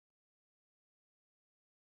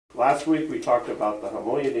Last week we talked about the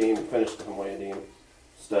Hamoyadim, finished the Hamoyadim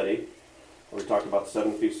study. We talked about the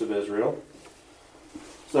 7 feasts of Israel,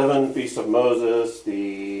 7 feasts of Moses,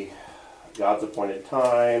 the God's appointed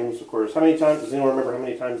times. Of course, how many times, does anyone remember how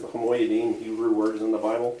many times the Hamoyadim Hebrew word is in the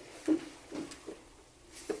Bible?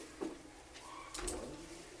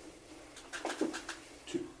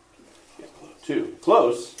 2. Yeah, 2.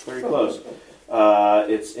 Close, very close.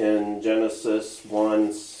 It's in Genesis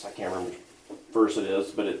 1, I can't remember which verse it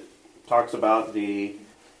is, but it talks about there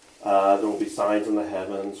will be signs in the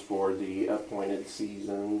heavens for the appointed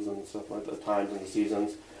seasons and stuff like the times and the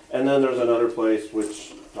seasons. And then there's another place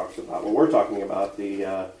which talks about what we're talking about,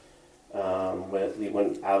 when he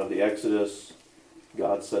went out of the Exodus,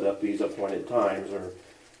 God set up these appointed times or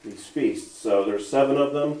these feasts. So there's 7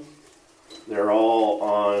 of them. They're all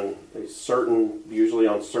on usually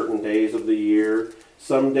on certain days of the year.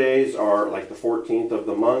 Some days are like the 14th of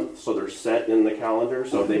the month, so they're set in the calendar,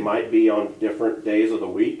 so they might be on different days of the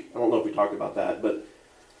week. I don't know if we talked about that, but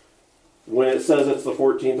when it says it's the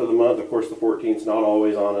 14th of the month, of course the 14th is not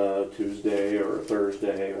always on a Tuesday or a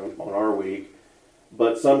Thursday on our week,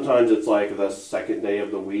 but sometimes it's like the second day of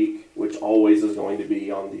the week, which always is going to be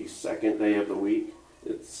on the second day of the week.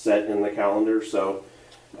 It's set in the calendar, so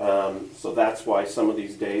that's why some of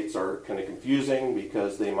these dates are kind of confusing,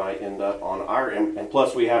 because they might end up on and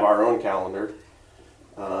plus we have our own calendar.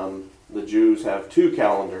 The Jews have 2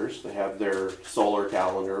 calendars. They have their solar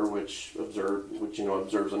calendar, which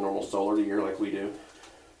observes a normal solar year like we do.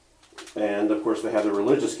 And of course they have the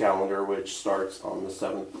religious calendar, which starts on the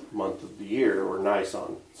 7th month of the year, or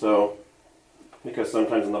Nisan. So, because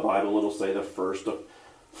sometimes in the Bible it'll say the first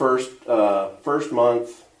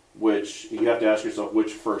month, which you have to ask yourself,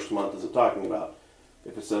 which first month is it talking about?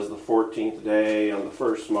 If it says the 14th day on the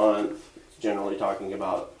first month, it's generally talking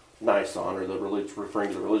about Nisan, or referring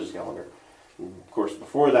to the religious calendar. And of course,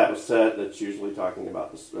 before that was set, it's usually talking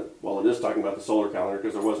about it is talking about the solar calendar,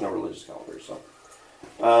 because there was no religious calendar. So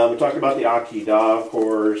we talked about the Akedah, of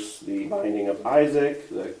course, the binding of Isaac,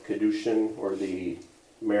 the Kedushin, or the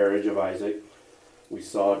marriage of Isaac. We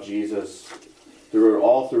saw Jesus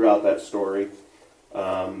all throughout that story.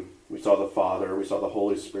 We saw the Father, we saw the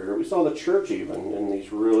Holy Spirit, we saw the church even in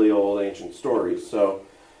these really old ancient stories. So,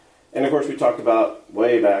 and of course we talked about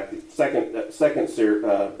way back, the second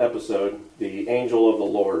episode, the angel of the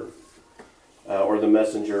Lord, or the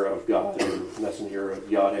messenger of God, or messenger of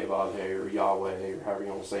Yahweh, or Yahweh, or however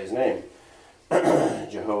you want to say his name.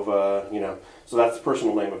 Jehovah, so that's the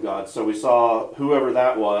personal name of God. So we saw whoever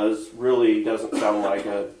that was really doesn't sound like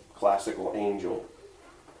a classical angel.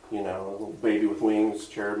 A little baby with wings,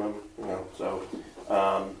 cherubim, so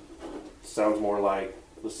sounds more like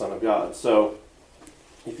the Son of God. So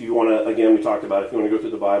if you want to, again, we talked about if you want to go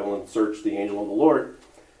through the Bible and search the angel of the Lord,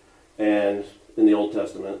 and in the Old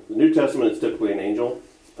Testament, the New Testament is typically an angel,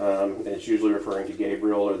 and it's usually referring to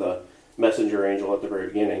Gabriel, or the messenger angel at the very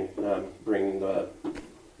beginning, bringing the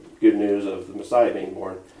good news of the Messiah being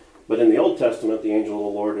born. But in the Old Testament, the angel of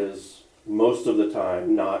the Lord is most of the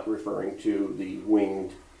time not referring to the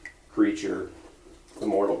winged creature,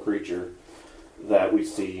 immortal creature that we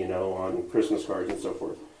see, on Christmas cards and so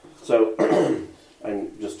forth. So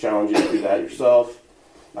I'm just challenging you to do that yourself.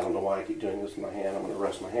 I don't know why I keep doing this with my hand. I'm going to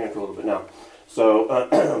rest my hand for a little bit now.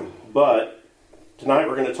 So, but tonight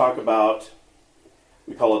we're going to talk about,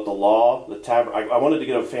 we call it the law, the I wanted to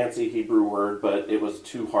get a fancy Hebrew word, but it was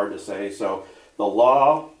too hard to say. So the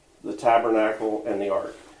law, the tabernacle, and the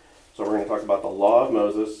ark. So we're going to talk about the law of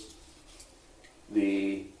Moses,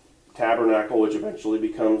 the tabernacle, which eventually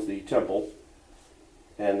becomes the temple,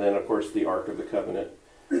 and then of course the Ark of the Covenant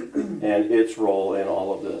and its role in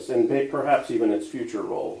all of this, and perhaps even its future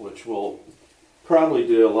role, which we'll probably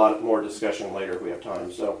do a lot more discussion later if we have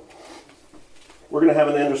time. So we're going to have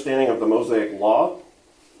an understanding of the Mosaic law,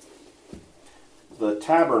 the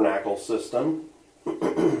tabernacle system.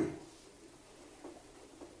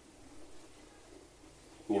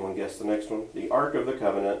 Anyone guess the next one? The Ark of the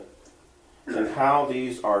Covenant, and how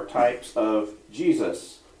these are types of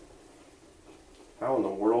Jesus. How in the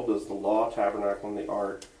world does the law, tabernacle, and the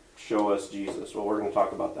ark show us Jesus? Well, we're going to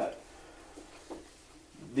talk about that.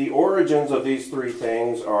 The origins of these 3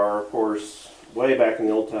 things are, of course, way back in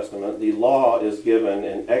the Old Testament. The law is given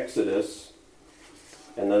in Exodus,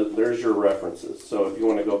 and there's your references. So if you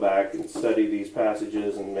want to go back and study these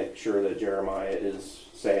passages and make sure that Jeremiah is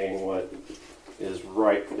saying what is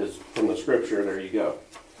right is from the Scripture, there you go.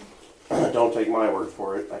 Don't take my word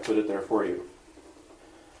for it. I put it there for you.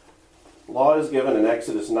 Law is given in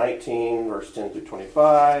Exodus 19, verse 10 through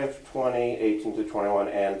 25, 20, 18 through 21,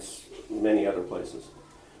 and many other places.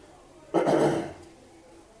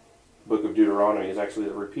 Book of Deuteronomy is actually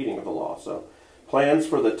the repeating of the law. So plans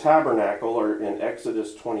for the tabernacle are in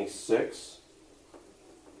Exodus 26.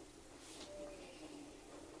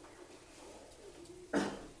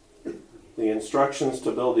 The instructions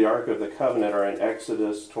to build the Ark of the Covenant are in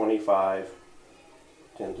Exodus 25,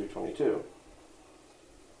 10 through 22.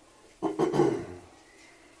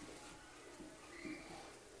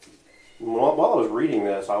 While I was reading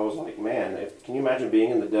this, I was like, man, can you imagine being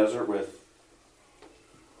in the desert with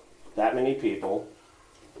that many people,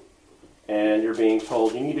 and you're being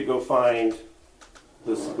told, you need to go find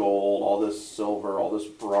this gold, all this silver, all this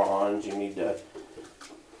bronze, you need to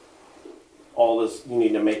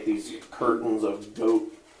make these curtains of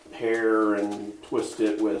goat hair and twist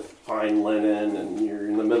it with fine linen, and you're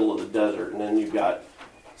in the middle of the desert, and then you've got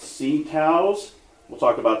sea cows. We'll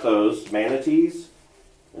talk about those, manatees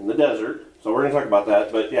in the desert. So we're going to talk about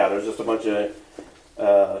that, but yeah, there's just a bunch of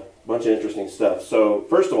interesting stuff. So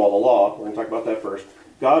first of all, the law, we're going to talk about that first.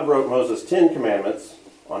 God wrote Moses 10 commandments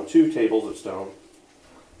on 2 tables of stone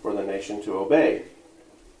for the nation to obey.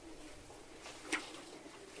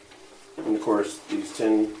 And of course, these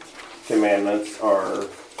 10 commandments are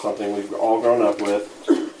something we've all grown up with.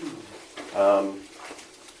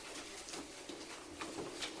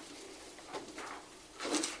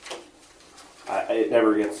 It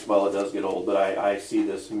never gets, well, it does get old, but I see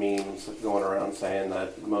this memes going around saying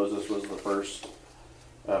that Moses was the first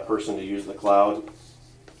person to use the cloud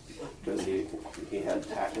because he had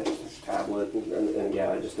his tablet, and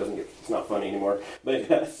yeah, it just doesn't get, it's not funny anymore, but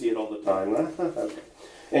yeah, I see it all the time. Okay.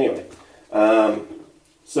 Anyway, but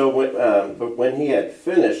when he had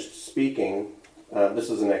finished speaking, this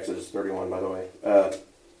is in Exodus 31, by the way,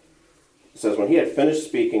 it says, when he had finished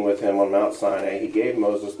speaking with him on Mount Sinai, he gave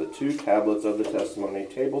Moses the 2 tablets of the testimony,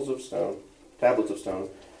 tablets of stone,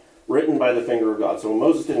 written by the finger of God. So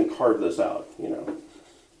Moses didn't carve this out,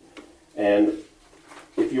 And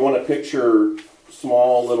if you want to picture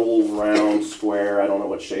small, little, round, square, I don't know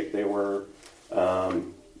what shape they were,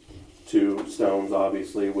 2 stones,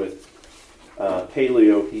 obviously, with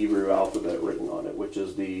Paleo-Hebrew alphabet written on it, which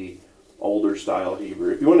is the older style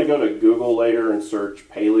Hebrew. If you want to go to Google later and search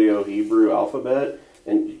Paleo-Hebrew alphabet,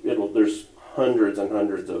 and there's hundreds and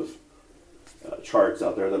hundreds of charts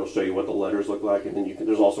out there that'll show you what the letters look like, and then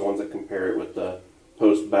there's also ones that compare it with the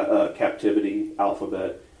post-captivity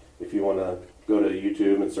alphabet. If you want to go to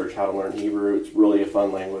YouTube and search how to learn Hebrew, it's really a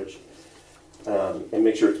fun language. And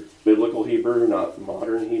make sure it's biblical Hebrew, not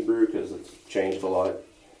modern Hebrew, because it's changed a lot.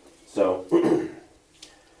 So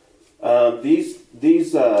these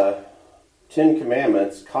 10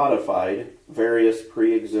 Commandments codified various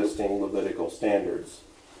pre-existing Levitical standards.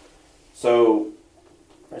 So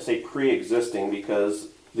I say pre-existing because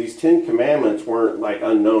these 10 Commandments weren't like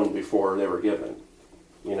unknown before they were given.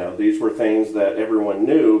 These were things that everyone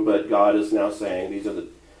knew, but God is now saying these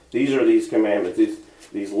are these commandments,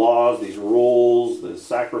 these laws, these rules, the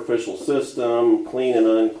sacrificial system, clean and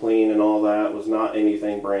unclean, and all that was not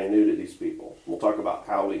anything brand new to these people. We'll talk about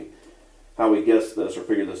how we guess this or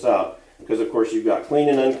figure this out. Because, of course, you've got clean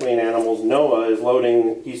and unclean animals. Noah is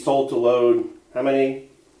loading, he's told to load, how many?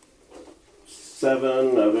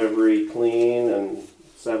 7 of every clean and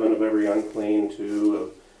 7 of every unclean,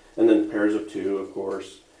 2 and then pairs of 2, of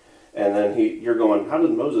course. And then you're going, how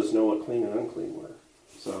did Moses know what clean and unclean were?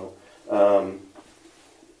 So,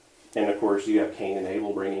 and of course, you have Cain and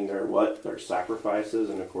Abel bringing their sacrifices.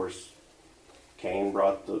 And of course, Cain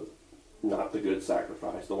brought not the good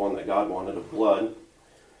sacrifice, the one that God wanted of blood.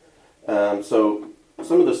 So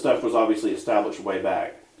some of this stuff was obviously established way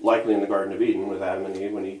back, likely in the Garden of Eden with Adam and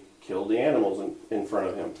Eve when he killed the animals in front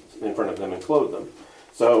of them and clothed them.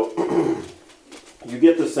 So you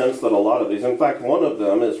get the sense that a lot of these, in fact, one of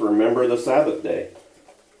them is remember the Sabbath day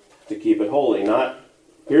to keep it holy. Not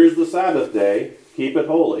here's the Sabbath day, keep it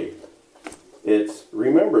holy. It's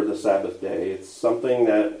remember the Sabbath day. It's something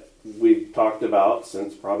that we've talked about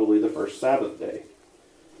since probably the first Sabbath day.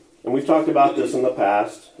 And we've talked about this in the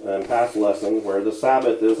past lessons, where the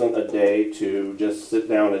Sabbath isn't a day to just sit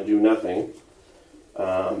down and do nothing.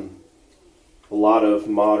 A lot of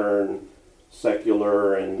modern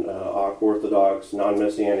secular and Orthodox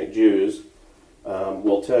non-Messianic Jews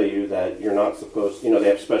will tell you that you're not supposed, they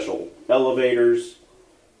have special elevators.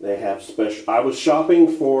 They have special, I was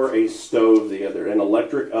shopping for a stove an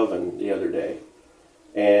electric oven the other day.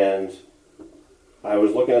 And I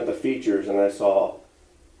was looking at the features and I saw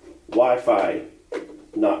Wi-Fi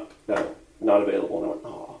not available. And I went,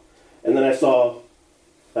 oh. And then I saw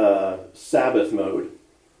Sabbath mode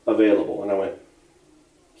available. And I went,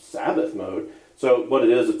 Sabbath mode? So what it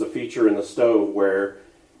is, it's a feature in the stove where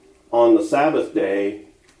on the Sabbath day,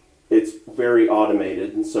 it's very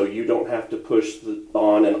automated, and so you don't have to push the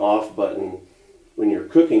on and off button when you're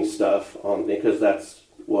cooking stuff on, because that's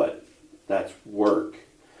work.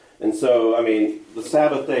 And so, I mean, the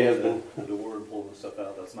Sabbath day has been... The door and pulling the stuff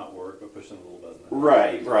out, that's not work, but pushing the little button.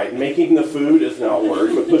 Right. Making the food is not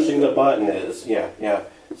work, but pushing the button is. Yeah.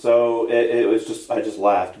 So it was just, I just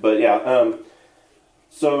laughed. But yeah,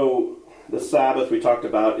 so the Sabbath we talked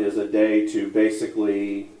about is a day to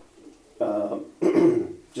basically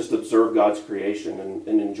just observe God's creation and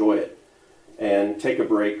enjoy it. And take a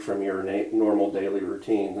break from your normal daily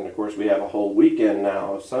routines. And of course, we have a whole weekend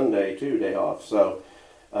now, Sunday too, day off. So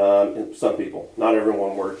some people, not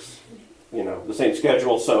everyone works, the same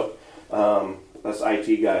schedule. So us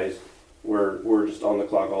IT guys, we're just on the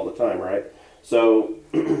clock all the time, right? So,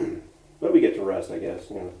 but we get to rest, I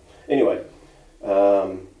guess. Anyway,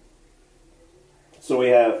 so we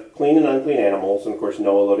have clean and unclean animals, and of course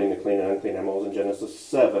Noah loading the clean and unclean animals in Genesis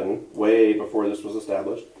 7, way before this was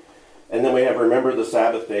established. And then we have remember the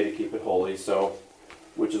Sabbath day to keep it holy, so,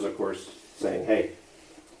 which is of course saying, hey,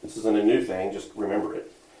 this isn't a new thing, just remember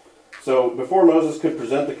it. So before Moses could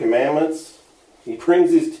present the commandments, he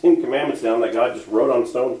brings these 10 commandments down that God just wrote on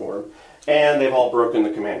stone for him, and they've all broken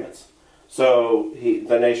the commandments. So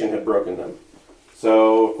the nation had broken them.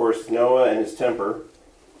 So, of course, Noah and his temper.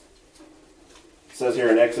 It says here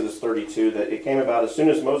in Exodus 32 that it came about as soon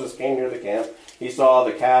as Moses came near the camp, he saw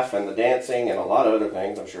the calf and the dancing and a lot of other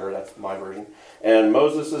things, I'm sure, that's my version. And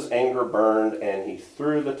Moses' anger burned, and he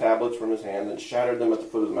threw the tablets from his hand and shattered them at the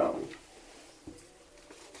foot of the mountain.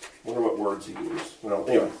 I wonder what words he used. Well,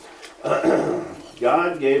 anyway.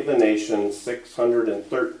 God gave the nation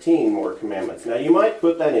 613 more commandments. Now, you might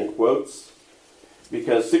put that in quotes,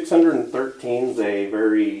 because 613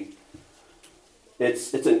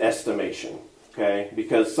 is it's an estimation, okay?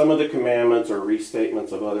 Because some of the commandments are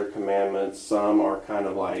restatements of other commandments. Some are kind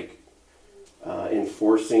of like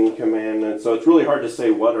enforcing commandments. So it's really hard to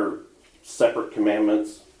say what are separate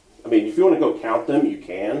commandments. I mean, if you want to go count them, you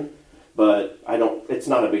can, but it's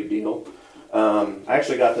not a big deal. I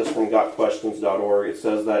actually got this from gotquestions.org. It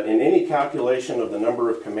says that in any calculation of the number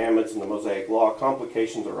of commandments in the Mosaic Law,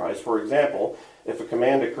 complications arise. For example, if a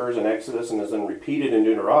command occurs in Exodus and is then repeated in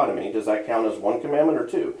Deuteronomy, does that count as one commandment or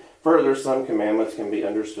two? Further, some commandments can be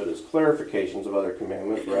understood as clarifications of other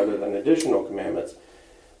commandments rather than additional commandments.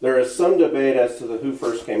 There is some debate as to who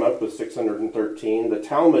first came up with 613. The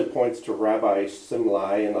Talmud points to Rabbi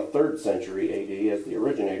Simlai in the 3rd century AD as the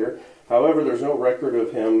originator. However, there's no record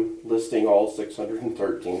of him listing all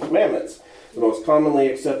 613 commandments. The most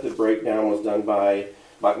commonly accepted breakdown was done by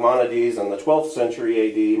Maimonides in the 12th century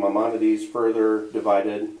AD. Maimonides,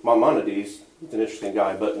 it's an interesting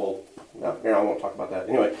guy, but I won't talk about that.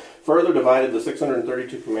 Anyway, further divided the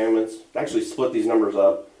 632 commandments, actually split these numbers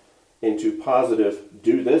up into positive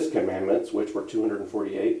do this commandments, which were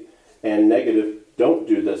 248, and negative don't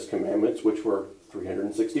do this commandments, which were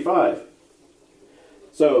 365.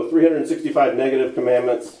 So 365 negative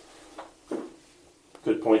commandments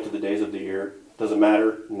could point to the days of the year. Does it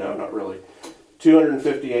matter? No, not really.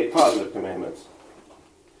 258 positive commandments.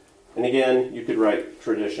 And again, you could write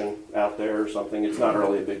tradition out there or something. It's not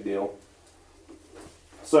really a big deal.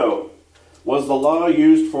 So, was the law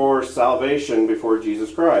used for salvation before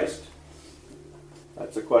Jesus Christ?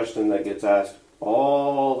 That's a question that gets asked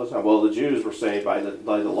all the time. Well, the Jews were saved by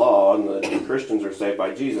the law, and the Christians are saved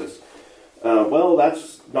by Jesus. Well,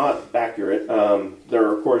 that's not accurate. There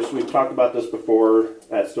are, of course, we've talked about this before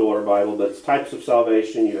at Still Our Bible, but it's types of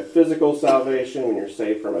salvation. You have physical salvation when you're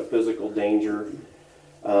saved from a physical danger.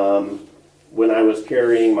 When I was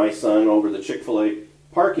carrying my son over the Chick-fil-A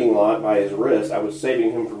parking lot by his wrist, I was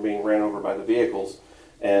saving him from being ran over by the vehicles,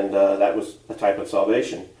 and that was a type of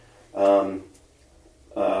salvation. That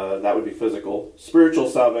would be physical. Spiritual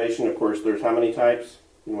salvation, of course, there's how many types?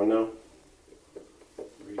 Anyone know?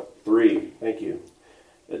 3. Thank you.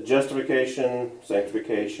 Justification,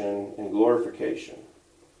 sanctification, and glorification.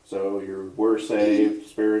 So you were saved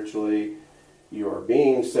spiritually, you are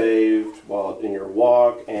being saved while in your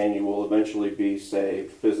walk, and you will eventually be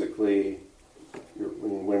saved physically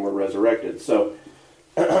when we're resurrected. So,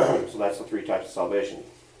 so that's the 3 types of salvation.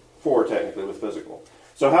 4 technically with physical.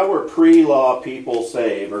 So how were pre-law people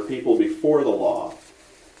saved, or people before the law?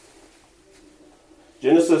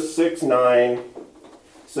 Genesis 6:9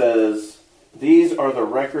 says, "These are the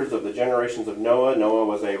records of the generations of Noah. Noah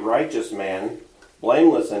was a righteous man,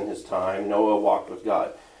 blameless in his time. Noah walked with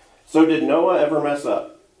God." So did Noah ever mess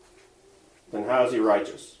up? Then how is he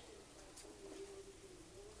righteous?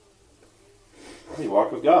 He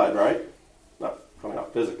walked with God, right? Probably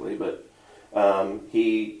not physically, but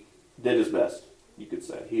he did his best. you could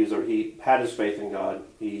say. He had his faith in God.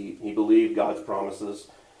 He believed God's promises.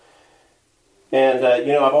 And,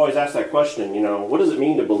 I've always asked that question, what does it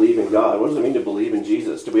mean to believe in God? What does it mean to believe in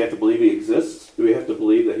Jesus? Do we have to believe he exists? Do we have to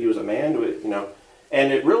believe that he was a man?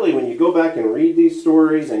 And it really, when you go back and read these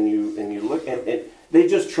stories and you look at it, they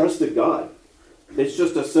just trusted God. It's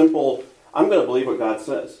just a simple, I'm going to believe what God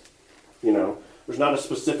says. There's not a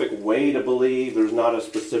specific way to believe. There's not a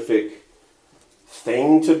specific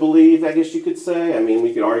thing to believe, I guess you could say. I mean,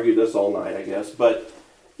 we could argue this all night, I guess. But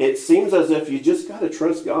it seems as if you just got to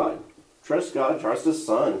trust God. Trust God, trust his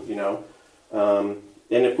son,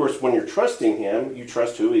 and of course, when you're trusting him, you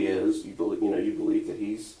trust who he is. You believe that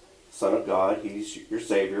he's Son of God, he's your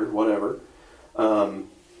Savior, whatever. But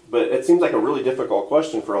it seems like a really difficult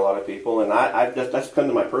question for a lot of people, and that's come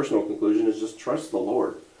to my personal conclusion is just trust the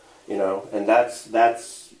Lord, and that's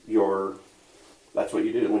what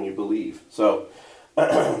you do when you believe. So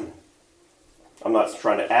I'm not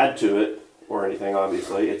trying to add to it or anything,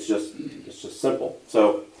 obviously. It's just simple.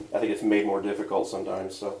 So I think it's made more difficult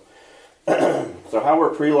sometimes. So how were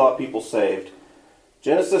pre-law people saved?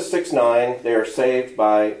 Genesis 6:9, they are saved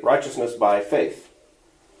by righteousness by faith.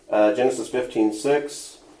 Genesis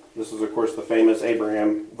 15:6, this is of course the famous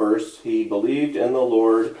Abraham verse. He believed in the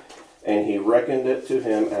Lord and he reckoned it to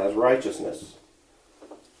him as righteousness.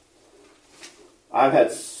 I've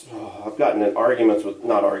gotten in arguments with,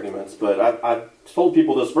 not arguments, but I've told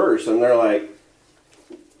people this verse and they're like,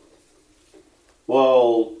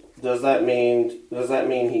 well, does that mean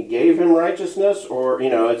he gave him righteousness? Or,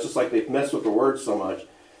 it's just like they've messed with the words so much.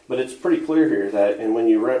 But it's pretty clear here that, and when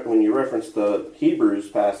you reference the Hebrews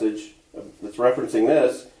passage that's referencing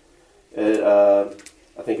this, I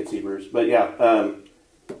think it's Hebrews, but he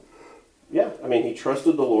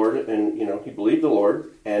trusted the Lord and, he believed the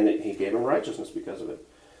Lord and he gave him righteousness because of it.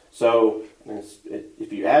 So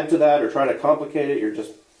if you add to that or try to complicate it, you're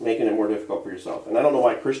just making it more difficult for yourself. And I don't know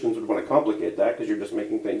why Christians would want to complicate that, because you're just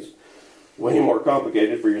making things way more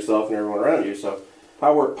complicated for yourself and everyone around you. So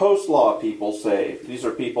how were post-law people saved? These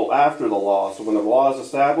are people after the law. So when the law is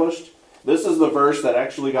established, this is the verse that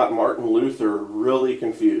actually got Martin Luther really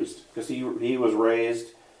confused, because he was raised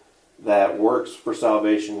that works for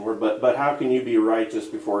salvation, but how can you be righteous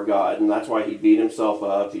before God? And that's why he beat himself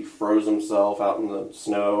up. He froze himself out in the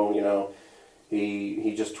snow.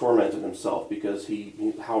 He just tormented himself because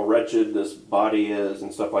how wretched this body is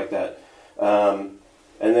and stuff like that. And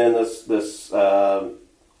then this I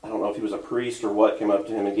don't know if he was a priest or what, came up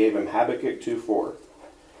to him and gave him Habakkuk 2:4.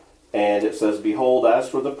 And it says, "Behold, as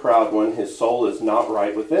for the proud one, his soul is not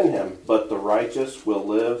right within him, but the righteous will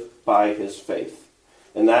live by his faith."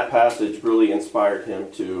 And that passage really inspired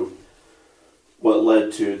him to what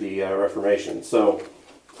led to the Reformation. So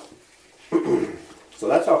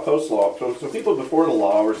that's how post-law. So people before the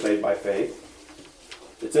law were saved by faith.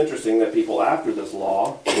 It's interesting that people after this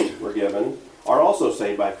law were given are also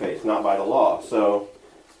saved by faith, not by the law. So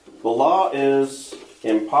the law is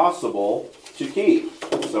impossible to keep,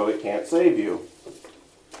 so it can't save you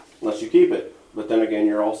unless you keep it. But then again,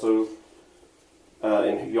 you're also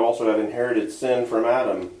and you also have inherited sin from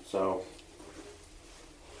Adam. So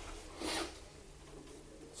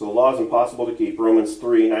the law is impossible to keep. Romans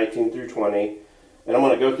 3:19-20. And I'm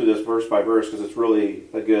going to go through this verse by verse because it's really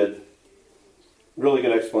good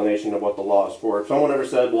explanation of what the law is for. If someone ever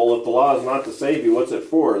said, well, if the law is not to save you, what's it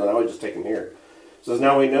for? Then I would just take them here. It says,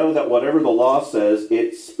 "Now we know that whatever the law says,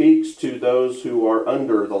 it speaks to those who are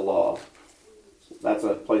under the law." That's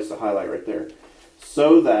a place to highlight right there.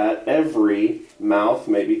 "So that every mouth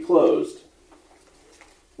may be closed."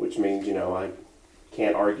 Which means, I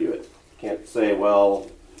can't argue it. Can't say, well,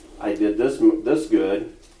 I did this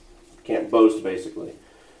good. Can't boast, basically.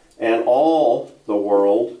 "And all the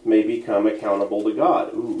world may become accountable to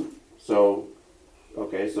God." So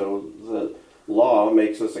the law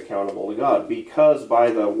makes us accountable to God, because by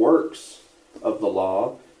the works of the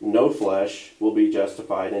law, no flesh will be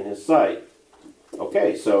justified in his sight.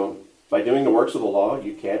 Okay, so by doing the works of the law,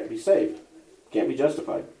 you can't be saved. Can't be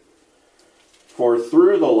justified. "For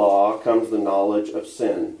through the law comes the knowledge of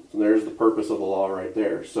sin." So there's the purpose of the law right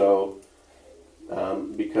there. So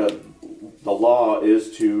because the law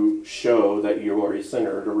is to show that you are a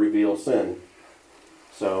sinner, to reveal sin.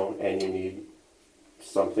 So, and you need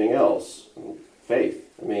something else, faith.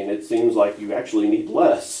 I mean, it seems like you actually need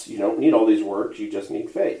less. You don't need all these works, you just need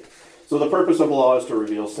faith. So the purpose of the law is to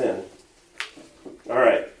reveal sin. All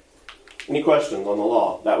right. Any questions on the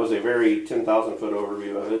law? That was a very 10,000-foot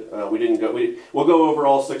overview of it. We'll go over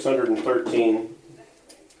all 613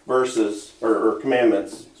 verses or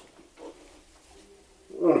commandments.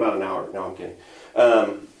 We're in about an hour. No, I'm kidding.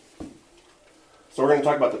 So we're going to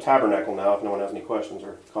talk about the tabernacle now, if no one has any questions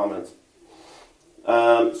or comments.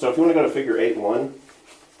 So if you want to go to figure 8.1,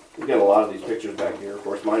 we've got a lot of these pictures back here. Of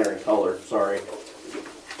course, mine are in color. Sorry.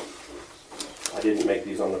 I didn't make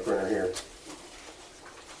these on the printer here.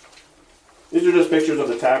 These are just pictures of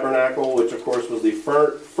the tabernacle, which of course was the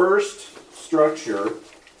first structure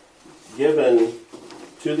given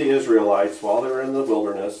to the Israelites while they were in the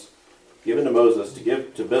wilderness, given to Moses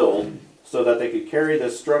to build, so that they could carry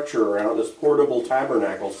this structure around, this portable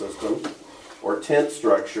tabernacle system, or tent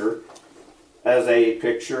structure, as a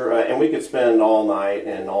picture. And we could spend all night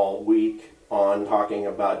and all week on talking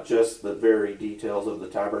about just the very details of the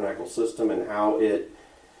tabernacle system and how it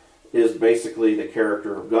is basically the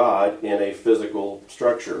character of God in a physical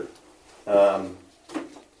structure. But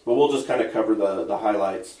we'll just kind of cover the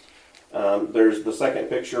highlights. There's the second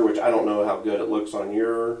picture, which I don't know how good it looks on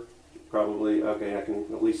your, probably, okay, I can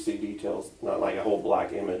at least see details, not like a whole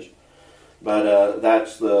black image. But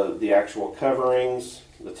that's the actual coverings,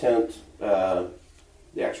 the tent, the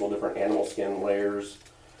actual different animal skin layers.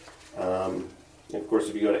 And of course,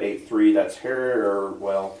 if you go to 8.3, that's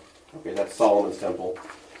that's Solomon's temple.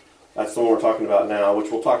 That's the one we're talking about now, which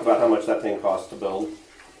we'll talk about how much that thing costs to build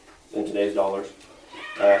in today's dollars.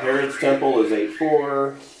 Herod's temple is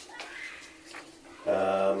 8.4.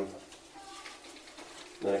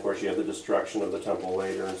 Then, of course, you have the destruction of the temple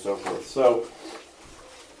later and so forth. So,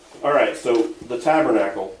 all right, so the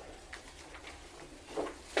tabernacle.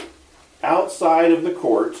 Outside of the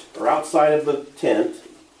court, or outside of the tent,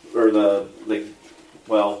 or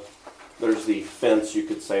there's the fence, you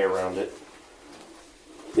could say, around it,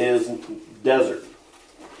 is desert.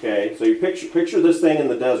 Okay, so you picture this thing in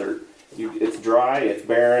the desert. It's dry, it's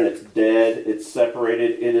barren, it's dead, it's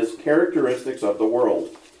separated. It is characteristics of the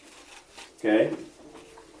world. Okay?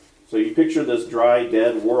 So you picture this dry,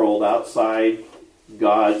 dead world outside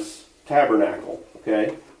God's tabernacle.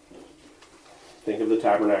 Okay? Think of the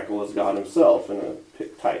tabernacle as God himself in a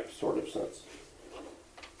type sort of sense.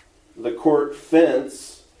 The court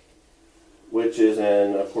fence, which is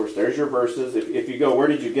in, of course, there's your verses. If you go, where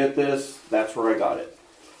did you get this? That's where I got it.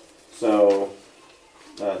 So,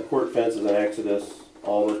 the court fence is in Exodus,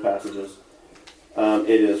 all those passages.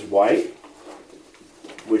 It is white,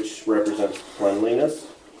 which represents cleanliness,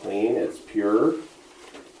 clean, it's pure.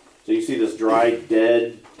 So you see this dry,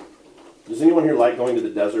 dead. Does anyone here like going to the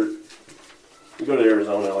desert? We go to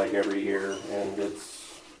Arizona like every year, and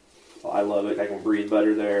I love it. I can breathe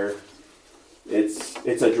better there. It's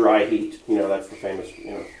a dry heat. That's the famous,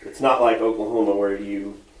 it's not like Oklahoma where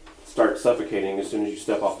you start suffocating as soon as you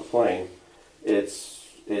step off the plane.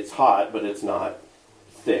 It's hot, but it's not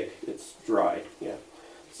thick. It's dry. Yeah.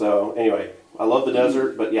 So anyway, I love the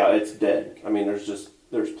desert, but yeah, it's dead. I mean, there's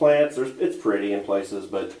plants. It's pretty in places,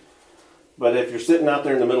 but if you're sitting out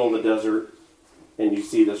there in the middle of the desert and you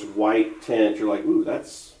see this white tent, you're like, ooh,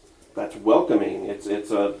 that's welcoming.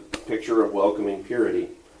 It's a picture of welcoming purity.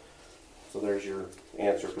 So there's your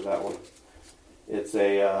answer for that one.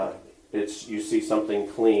 You see something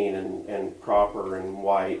clean and proper and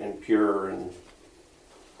white and pure and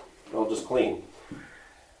just clean.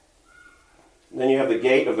 And then you have the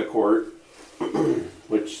gate of the court,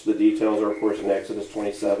 which the details are, of course, in Exodus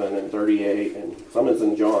 27 and 38, and some is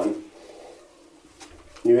in John.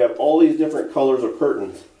 You have all these different colors of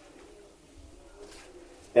curtains.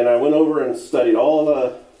 And I went over and studied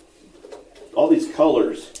all these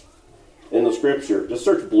colors in the scripture. Just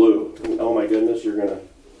search blue. And, oh my goodness, you're going to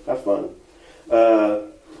have fun.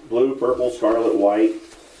 Blue, purple, scarlet, white.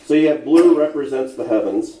 So you have blue represents the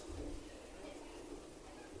heavens.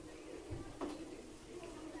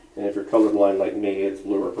 And if you're colorblind like me, it's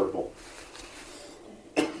blue or purple.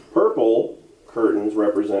 Purple curtains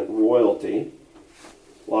represent royalty.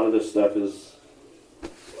 A lot of this stuff is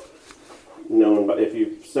known, but if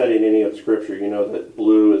you've studied any of Scripture, you know that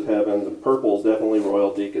blue is heaven. The purple is definitely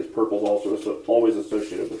royalty, because purple is also always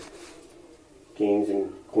associated with kings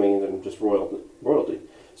and queens and just royalty.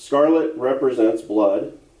 Scarlet represents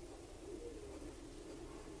blood.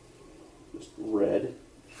 Just red.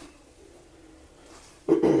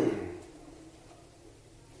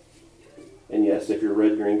 And yes, if you're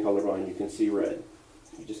red-green colorblind, you can see red.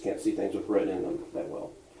 You just can't see things with red in them that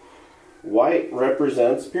well. White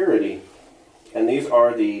represents purity. And these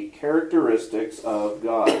are the characteristics of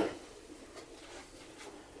God.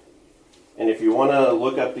 And if you want to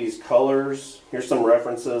look up these colors, here's some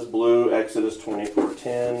references. Blue, Exodus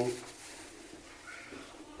 24:10.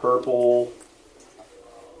 Purple,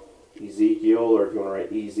 Ezekiel, or if you want to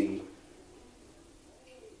write easy,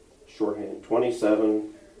 shorthand,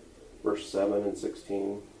 27, verse 7 and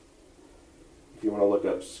 16. If you want to look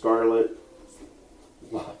up scarlet,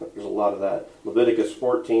 There's a lot of that. Leviticus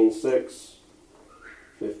 14:6,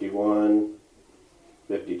 51,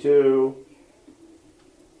 52,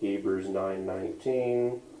 Hebrews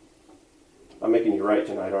 9:19. I'm making you write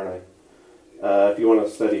tonight, aren't I? If you want to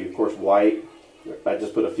study, of course, white, I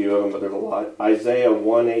just put a few of them, but there's a lot. Isaiah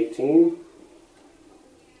 1:18,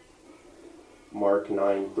 Mark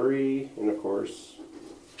 9:3, and of course,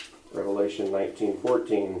 Revelation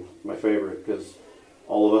 19:14, my favorite, because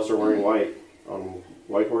all of us are wearing white on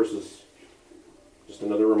white horses. Just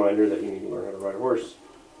another reminder that you need to learn how to ride a horse,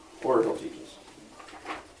 or he'll teach us.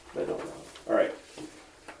 I don't know. All right.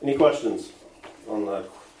 Any questions on the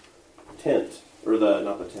tent, or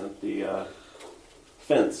not the tent, the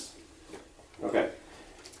fence? Okay.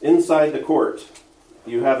 Inside the court,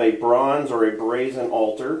 you have a bronze or a brazen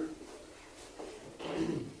altar.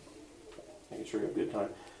 Making sure you have a good time.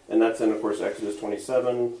 And that's in, of course, Exodus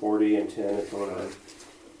 27, 40, and 10 and 29.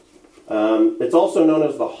 It's also known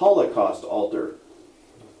as the Holocaust altar.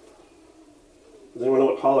 Does anyone know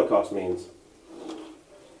what Holocaust means?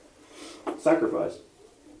 Sacrifice.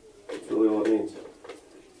 That's really all it means.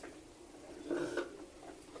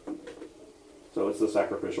 So it's the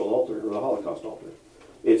sacrificial altar, or the Holocaust altar.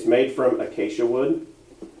 It's made from acacia wood.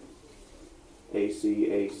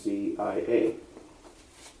 ACACIA.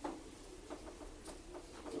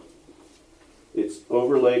 It's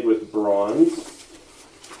overlaid with bronze.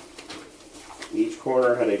 Each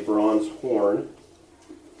corner had a bronze horn.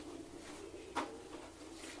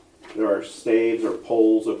 There are staves or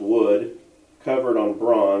poles of wood covered on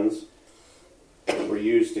bronze that were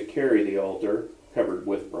used to carry the altar, covered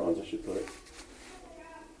with bronze, I should put it.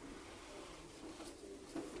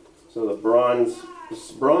 So the bronze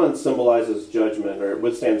symbolizes judgment, or it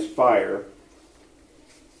withstands fire.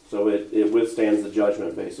 So it withstands the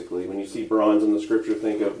judgment, basically. When you see bronze in the scripture,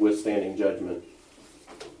 think of withstanding judgment,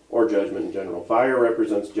 or judgment in general. Fire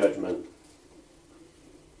represents judgment.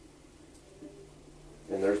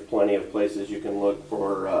 And there's plenty of places you can look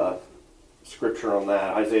for scripture on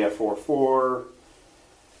that. Isaiah 4:4,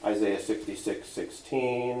 Isaiah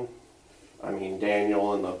 66:16.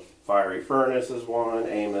 Daniel in the fiery furnace is one.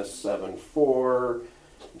 Amos 7:4,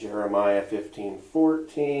 Jeremiah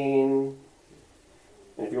 15:14.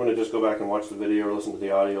 And if you want to just go back and watch the video or listen to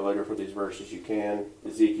the audio later for these verses, you can.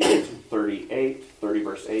 Ezekiel 30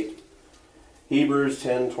 verse 8. Hebrews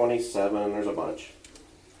 10:27. There's a bunch.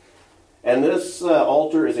 And this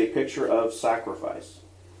altar is a picture of sacrifice.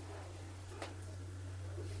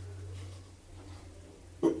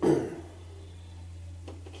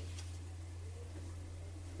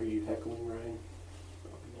 Are you heckling, Ryan?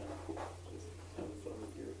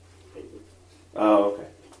 Oh, okay.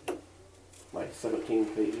 My 17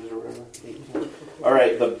 pages or whatever. 18. All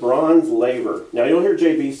right, the bronze laver. Now, you'll hear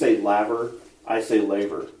JB say laver. I say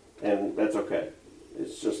laver, and that's okay.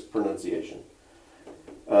 It's just pronunciation.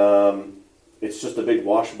 It's just a big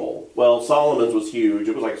wash bowl. Well, Solomon's was huge.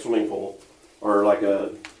 It was like a swimming pool, or like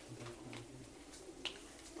a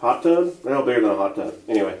hot tub. No, bigger than a hot tub.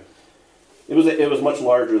 Anyway, it was much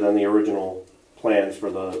larger than the original plans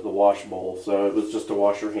for the wash bowl. So it was just to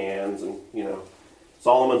wash your hands, and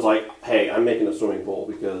Solomon's like, hey, I'm making a swimming pool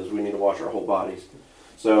because we need to wash our whole bodies.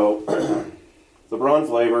 So the bronze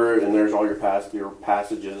laver, and there's all your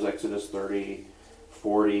passages: Exodus 30,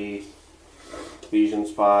 40.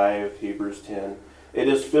 Ephesians 5, Hebrews 10. It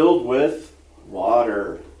is filled with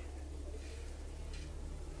water.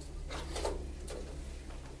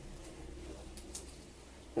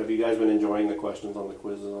 Have you guys been enjoying the questions on the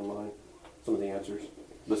quizzes online? Some of the answers?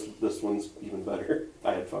 This one's even better.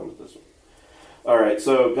 I had fun with this one. All right,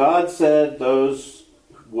 so God said those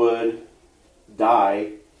would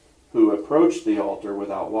die who approached the altar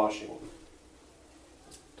without washing.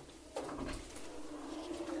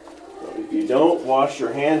 If you don't wash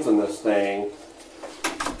your hands in this thing,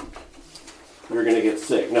 you're going to get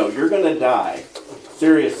sick. No, you're going to die.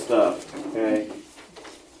 Serious stuff, okay?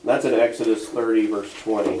 That's in Exodus 30, verse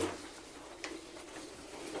 20.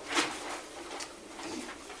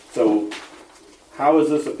 So, how is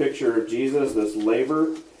this a picture of Jesus, this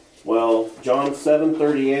laver? Well, John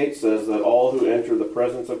 7:38 says that all who enter the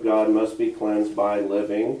presence of God must be cleansed by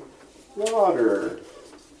living water.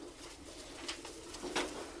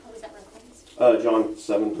 John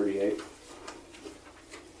 7:38.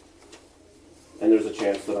 And there's a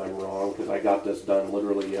chance that I'm wrong because I got this done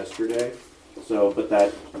literally yesterday. So, but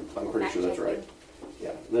I'm pretty sure that's right.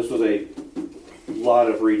 Yeah, this was a lot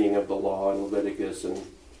of reading of the law in Leviticus and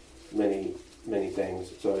many, many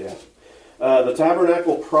things. So, yeah. The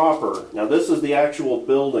tabernacle proper. Now, this is the actual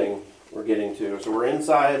building we're getting to. So, we're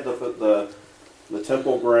inside the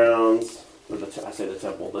temple grounds. I say the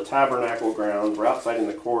temple, the tabernacle grounds. We're outside in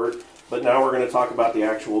the court, but now we're going to talk about the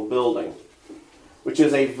actual building, which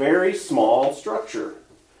is a very small structure.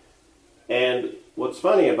 And what's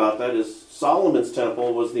funny about that is Solomon's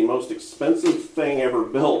temple was the most expensive thing ever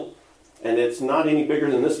built, and it's not any bigger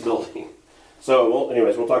than this building. So,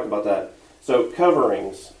 anyways, we'll talk about that. So,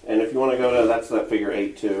 coverings, and if you want to go to, that's that figure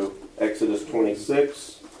 8 too. Exodus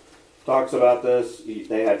 26 talks about this.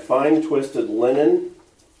 They had fine twisted linen,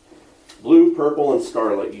 blue, purple, and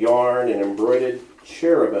scarlet yarn, and embroidered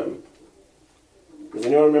cherubim. Does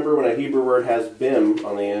anyone remember when a Hebrew word has bim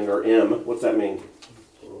on the end, or m? What's that mean?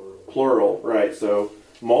 Plural, right. So,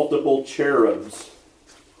 multiple cherubs.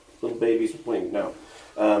 Little babies with wings. No.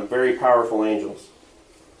 Very powerful angels.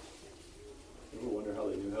 I wonder how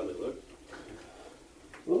they knew how they looked.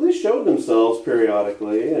 Well, they showed themselves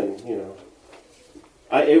periodically, and,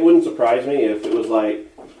 it wouldn't surprise me if it was like,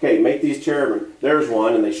 okay, make these cherubim. There's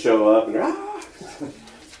one, and they show up, and they're,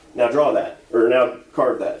 now draw that, or now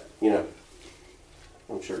carve that,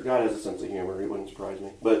 I'm sure God has a sense of humor. It wouldn't surprise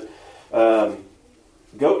me. But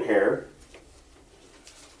goat hair.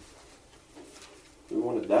 Who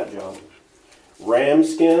wanted that job? Ram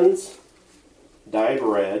skins, dyed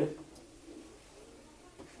red.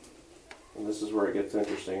 And this is where it gets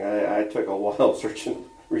interesting. I took a while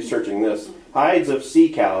researching this. Hides of sea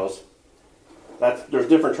cows. There's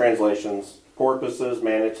different translations. Porpoises,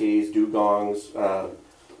 manatees, dugongs.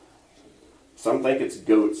 Some think it's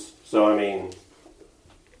goats. So,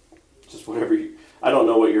 just whatever I don't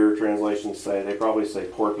know what your translations say. They probably say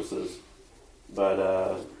porpoises.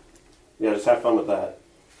 But, just have fun with that.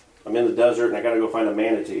 I'm in the desert and I got to go find a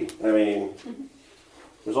manatee.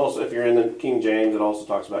 There's also, if you're in the King James, it also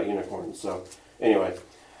talks about unicorns. So, anyway.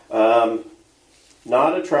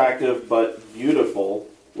 Not attractive, but beautiful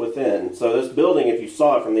within. So this building, if you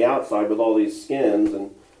saw it from the outside with all these skins,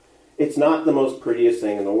 and it's not the most prettiest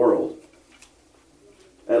thing in the world.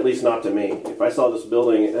 At least not to me. If I saw this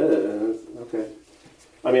building, okay.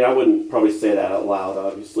 I wouldn't probably say that out loud,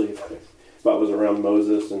 obviously, if I was around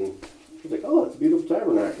Moses and I was like, oh, it's a beautiful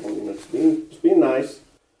tabernacle. It's being nice.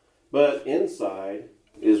 But inside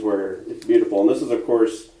is where it's beautiful. And this is, of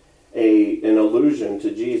course, an allusion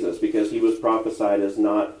to Jesus, because he was prophesied as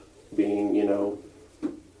not being,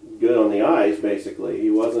 good on the eyes, basically.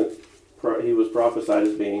 He was prophesied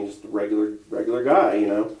as being just a regular guy,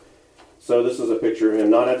 So this is a picture of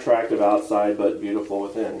him, not attractive outside, but beautiful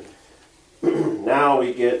within. Now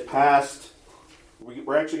we get past,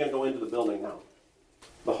 we're actually going to go into the building now.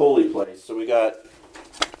 The holy place. So we got,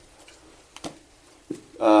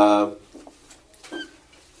 of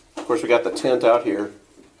course, we got the tent out here.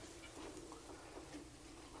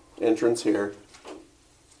 Entrance here.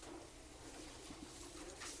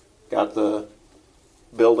 Got the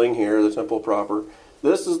building here, the temple proper.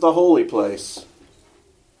 This is the holy place.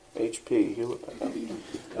 HP. You look back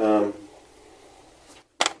up.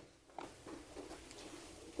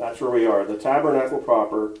 That's where we are. The tabernacle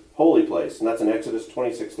proper, holy place. And that's in Exodus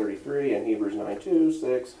 26:33 and Hebrews 9:2,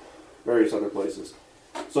 6, various other places.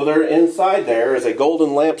 So there, inside there is a golden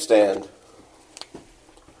lampstand,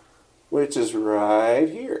 which is right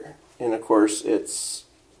here. And of course, it's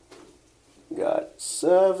got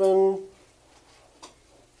 7.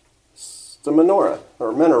 It's the menorah,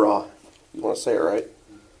 or menorah. You want to say it right.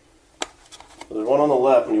 So there's one on the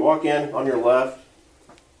left. When you walk in, on your left,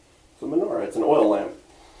 it's a menorah. It's an oil lamp.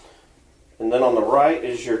 And then on the right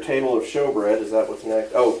is your table of showbread. Is that what's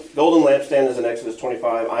next? Oh, golden lampstand is in Exodus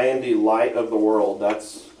 25. I am the light of the world.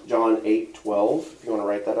 That's John 8:12, if you want to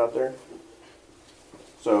write that out there.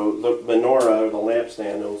 So the menorah, or the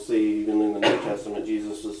lampstand, you'll see even in the New Testament,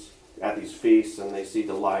 Jesus is at these feasts and they see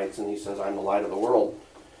the lights and he says, I'm the light of the world.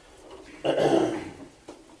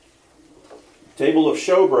 Table of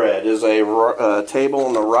showbread is a table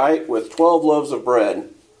on the right with 12 loaves of bread.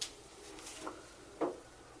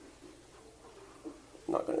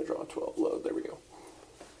 I'm not going to draw a 12 load. There we go.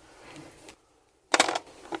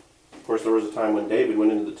 Of course, there was a time when David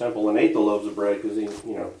went into the temple and ate the loaves of bread because he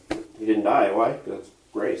didn't die. Why? Because it's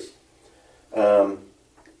grace. And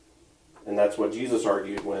that's what Jesus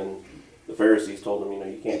argued when the Pharisees told him,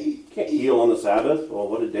 you can't heal on the Sabbath. Well,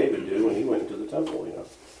 what did David do when he went into the temple?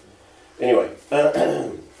 Anyway,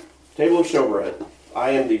 table of showbread. I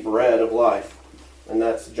am the bread of life, and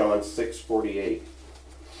that's John 6:48.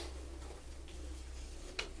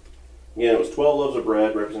 Again, it was 12 loaves of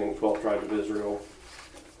bread representing the 12 tribes of Israel.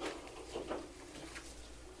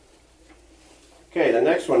 Okay, the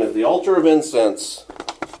next one is the altar of incense.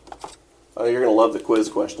 Oh, you're going to love the quiz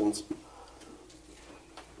questions.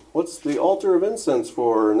 What's the altar of incense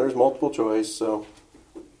for? And there's multiple choice, so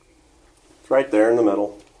it's right there in the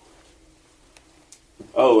middle.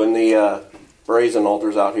 Oh, and the brazen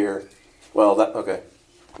altar's out here. Well, okay.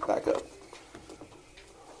 Back up.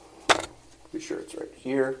 Be sure it's right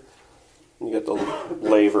here. You got the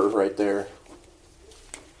laver right there.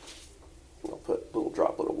 I'll put a little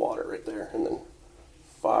droplet of water right there, and then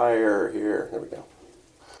fire here. There we go.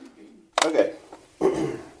 Okay.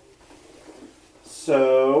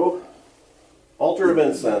 So, altar of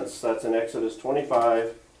incense. That's in Exodus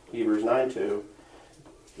 25, Hebrews 9:2.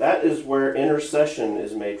 That is where intercession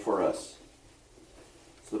is made for us.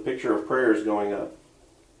 It's the picture of prayers going up.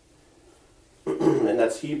 And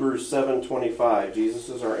that's Hebrews 7:25. Jesus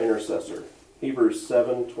is our intercessor. Hebrews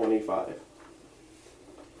 7:25.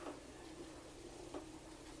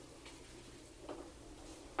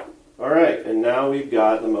 All right, and now we've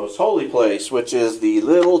got the most holy place, which is the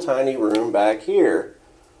little tiny room back here,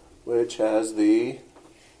 which has the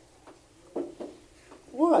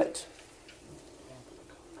what?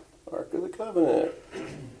 Ark of the Covenant.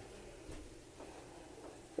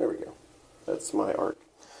 There we go. That's my ark.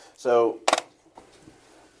 So,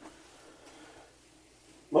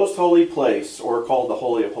 most holy place, or called the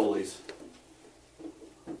Holy of Holies.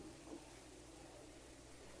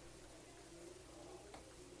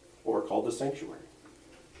 Or called the sanctuary.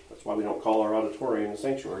 That's why we don't call our auditorium the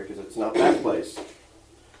sanctuary, because it's not that place.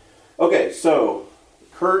 Okay, so,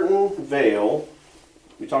 curtain, veil.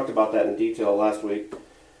 We talked about that in detail last week.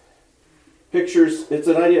 Pictures, it's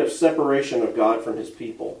an idea of separation of God from his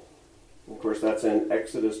people. Of course, that's in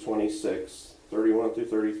Exodus 26, 31 through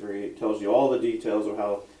 33. It tells you all the details of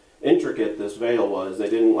how intricate this veil was. They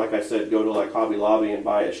didn't, like I said, go to like Hobby Lobby and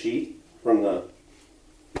buy a sheet from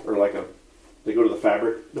they go to the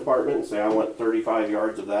fabric department and say, I want 35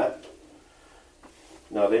 yards of that.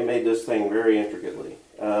 No, they made this thing very intricately,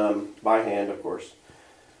 by hand, of course.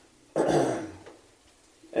 And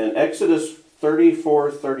Exodus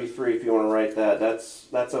 34:33, if you want to write that,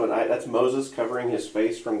 that's Moses covering his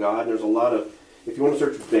face from God. There's a lot of, if you want to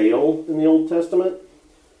search veil in the Old Testament,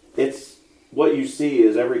 it's what you see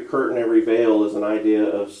is every curtain, every veil is an idea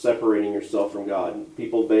of separating yourself from God.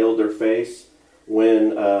 People veiled their face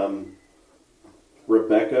when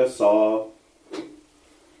Rebecca saw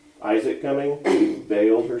Isaac coming. She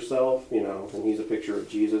veiled herself, and he's a picture of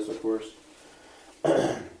Jesus, of course.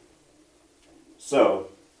 So,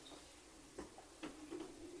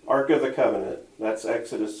 Ark of the Covenant. That's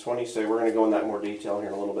Exodus 26. We're going to go in that in more detail here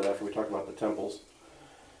in a little bit after we talk about the temples.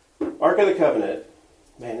 Ark of the Covenant.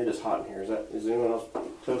 Man, it is hot in here. Is anyone else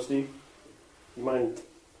toasty? You mind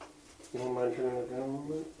turning it down a little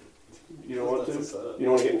bit? You don't want to? You don't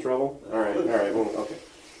want to get in trouble? All right. Well, okay.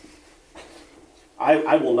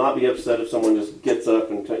 I will not be upset if someone just gets up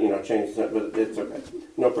and changes it, but it's okay.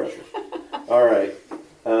 No pressure. All right.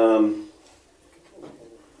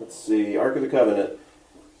 Let's see. Ark of the Covenant.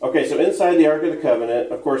 Okay, so inside the Ark of the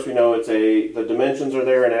Covenant, of course we know the dimensions are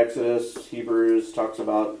there in Exodus. Hebrews talks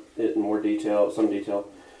about it in more detail, some detail.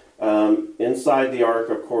 Inside the Ark,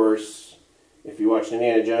 of course, if you watch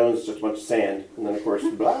Indiana Jones, it's just a bunch of sand. And then, of course,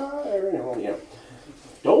 blah,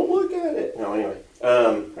 don't look at it. No, anyway,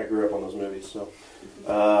 I grew up on those movies, so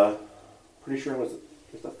pretty sure I was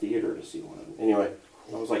at the theater to see one of them. Anyway,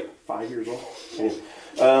 I was like 5 years old.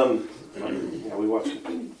 Anyway, we watched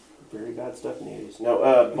very bad stuff in the 80s.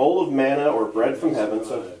 No, bowl of manna or bread from heaven.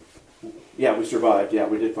 So, yeah, we survived. Yeah,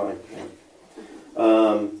 we did fine.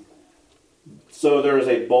 Yeah. So there is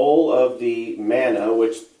a bowl of the manna,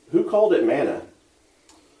 who called it manna?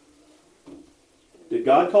 Did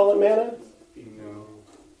God call it manna?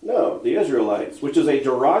 No, the Israelites, which is a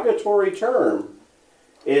derogatory term.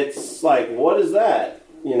 It's like, what is that?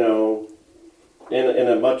 In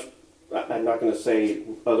a much, I'm not going to say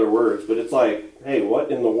other words, but it's like, hey, what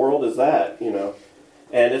in the world is that?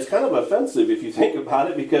 And it's kind of offensive if you think about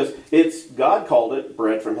it, because God called it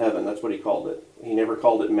bread from heaven. That's what he called it. He never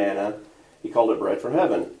called it manna. He called it bread from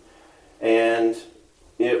heaven. And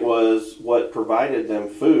it was what provided them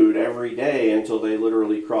food every day until they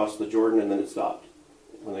literally crossed the Jordan, and then it stopped.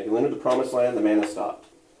 When they entered the promised land, the manna stopped.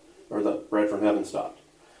 Or the bread from heaven stopped.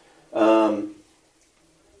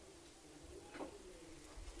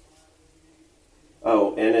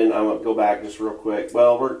 And then I'm going to go back just real quick.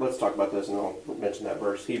 Well, let's talk about this, and I'll mention that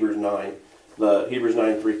verse. Hebrews 9. The Hebrews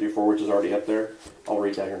 9, 3 through 4, which is already up there. I'll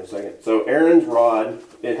read that here in a second. So Aaron's rod,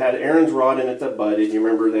 it had Aaron's rod in it that budded. You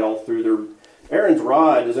remember they all threw their... Aaron's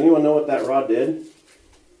rod, does anyone know what that rod did?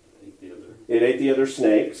 It ate the other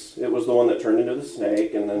snakes. It was the one that turned into the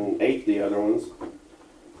snake and then ate the other ones.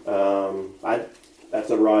 That's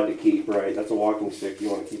a rod to keep, right? That's a walking stick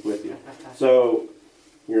you want to keep with you. So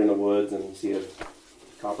you're in the woods and you see a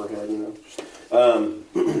copperhead,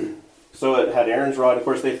 So it had Aaron's rod. Of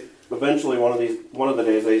course, eventually one of the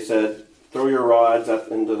days they said, throw your rods down,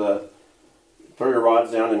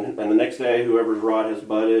 and the next day whoever's rod has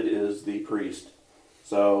budded is the priest.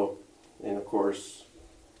 So, and of course,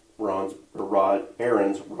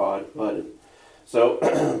 Aaron's rod budded.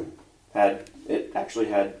 So it actually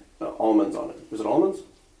had almonds on it. Was it almonds?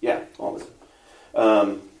 Yeah, almonds.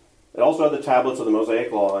 It also had the tablets of the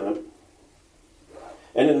Mosaic Law in it.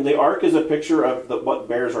 And then the ark is a picture of what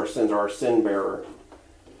bears our sins, or our sin bearer.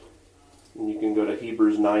 And you can go to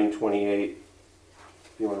Hebrews 9:28 if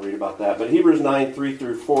you want to read about that. But Hebrews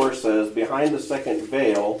 9:3-4 says, behind the second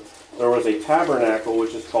veil there was a tabernacle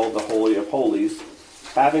which is called the Holy of Holies,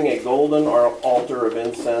 having a golden altar of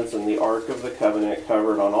incense and the ark of the covenant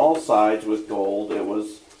covered on all sides with gold. It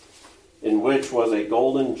was in which was a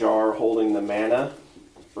golden jar holding the manna,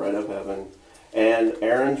 bread of heaven, and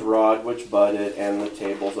Aaron's rod which budded, and the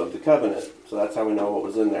tables of the covenant. So that's how we know what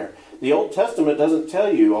was in there. The Old Testament doesn't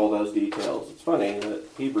tell you all those details. It's funny that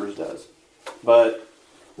Hebrews does. But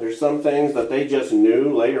there's some things that they just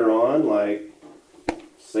knew later on, like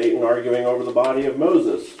Satan arguing over the body of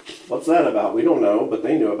Moses. What's that about? We don't know, but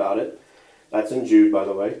they knew about it. That's in Jude, by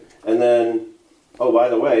the way. And then, oh, by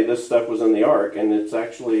the way, this stuff was in the ark, and it's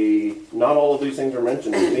actually, not all of these things are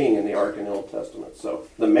mentioned as being in the ark in the Old Testament. So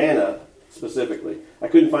the manna, specifically. I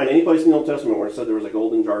couldn't find any place in the Old Testament where it said there was a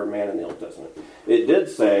golden jar of manna in the Old Testament. It did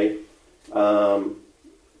say,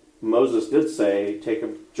 Moses did say, take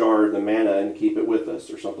a jar of the manna and keep it with us,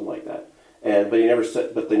 or something like that. But they never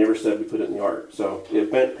said we put it in the ark. So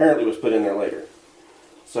it apparently was put in there later.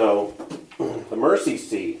 So the mercy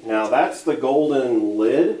seat. Now that's the golden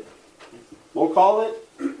lid, we'll call it.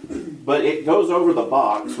 But it goes over the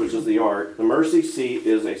box, which is the ark. The mercy seat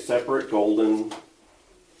is a separate golden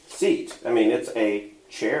seat. I mean, it's a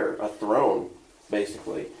chair, a throne,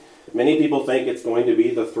 basically. Many people think it's going to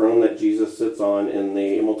be the throne that Jesus sits on and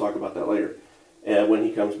we'll talk about that later, when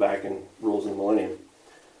he comes back and rules in the millennium.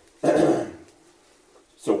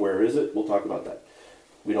 So where is it? We'll talk about that.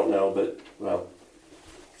 We don't know, but, well,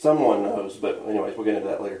 someone knows, but anyways, we'll get into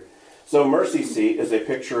that later. So mercy seat is a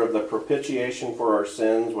picture of the propitiation for our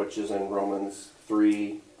sins, which is in Romans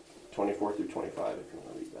 3:24-25, if you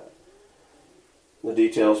want to read that. The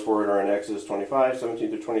details for it are in Exodus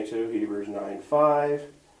 25:17-22, Hebrews 9:5.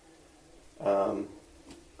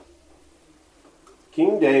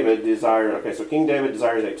 King David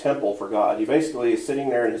desires a temple for God. He basically is sitting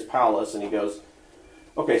there in his palace and he goes,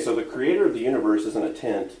 okay, so the creator of the universe is in a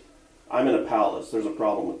tent. I'm in a palace. There's a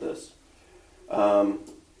problem with this.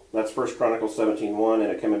 That's 1 Chronicles 17:1,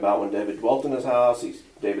 and it came about when David dwelt in his house.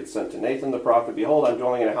 David sent to Nathan the prophet, behold, I'm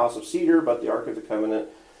dwelling in a house of cedar, but the ark of the covenant,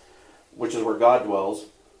 which is where God dwells.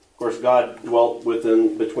 Of course, God dwelt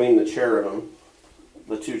between the cherubim,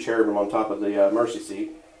 the two cherubim on top of the mercy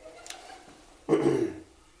seat.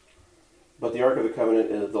 But the ark of the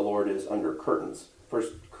covenant of the Lord is under curtains. 1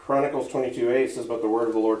 Chronicles 22:8 says, but the word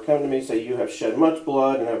of the Lord come to me, say, you have shed much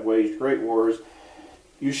blood and have waged great wars.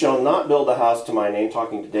 You shall not build a house to my name,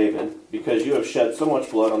 talking to David, because you have shed so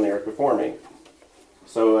much blood on the earth before me.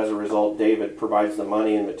 So as a result, David provides the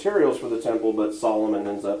money and materials for the temple, but Solomon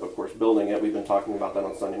ends up, of course, building it. We've been talking about that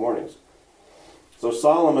on Sunday mornings. So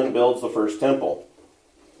Solomon builds the first temple.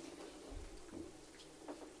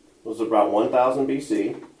 It was about 1000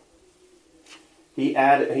 BC.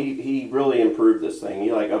 He really improved this thing. He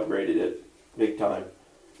upgraded it big time.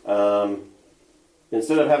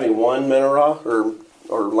 Instead of having one menorah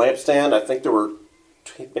or lampstand, I think there were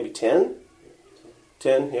maybe 10?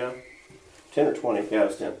 10, yeah. 10 or 20, yeah, it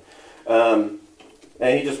was 10. And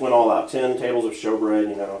he just went all out. 10 tables of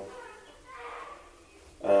showbread,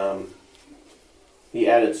 He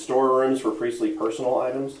added storerooms for priestly personal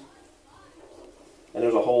items. And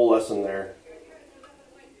there's a whole lesson there.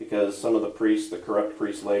 Because some of the corrupt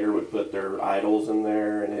priests later would put their idols in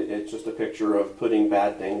there. And it's just a picture of putting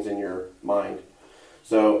bad things in your mind.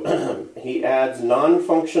 So he adds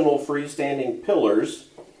non-functional freestanding pillars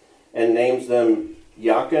and names them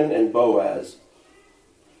Jachin and Boaz.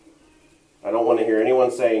 I don't want to hear anyone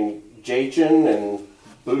saying Jachin and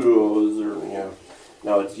Boaz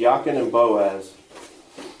No, it's Jachin and Boaz.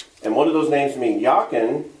 And what do those names mean?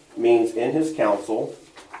 Jachin means in his counsel,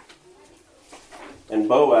 and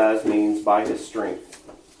Boaz means by his strength.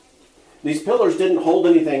 These pillars didn't hold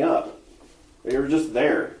anything up. They were just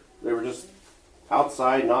there. They were just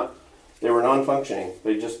outside, they were non-functioning.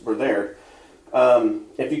 They just were there.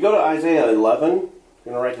 If you go to Isaiah 11, I'm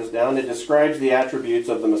going to write this down, it describes the attributes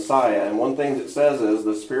of the Messiah. And one thing it says is,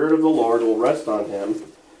 the Spirit of the Lord will rest on him,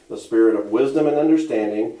 the Spirit of wisdom and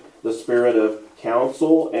understanding, the Spirit of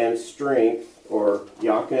counsel and strength, or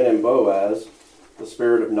Jachin and Boaz, the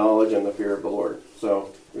spirit of knowledge and the fear of the Lord.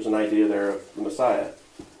 So there's an idea there of the Messiah.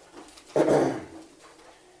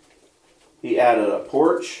 He added a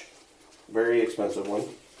porch, very expensive one.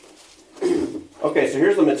 Okay, so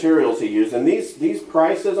here's the materials he used, and these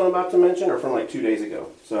prices I'm about to mention are from like 2 days ago.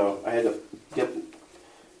 So I had to get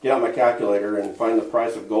out my calculator and find the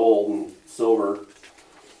price of gold and silver.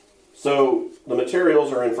 So the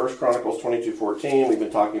materials are in 1 Chronicles 22:14. We've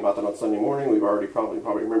been talking about that on Sunday morning. We've already probably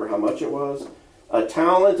remember how much it was. A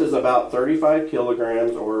talent is about 35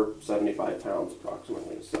 kilograms or 75 pounds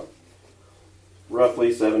approximately. So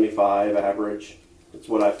roughly 75 average. That's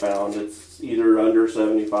what I found. It's either under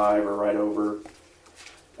 75 or right over.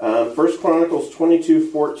 1 Chronicles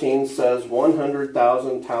 22:14 says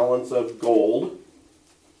 100,000 talents of gold.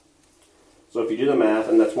 So if you do the math,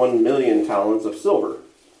 and that's 1 million talents of silver.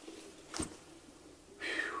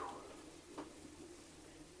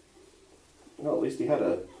 Well, at least he had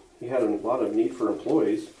a lot of need for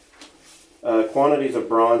employees. Quantities of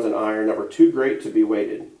bronze and iron that were too great to be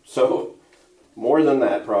weighted. So more than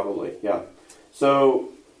that, probably. Yeah. So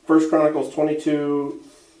 1 Chronicles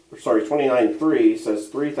 29:3 says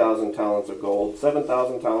 3,000 talents of gold,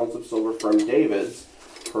 7,000 talents of silver from David's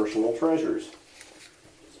personal treasures.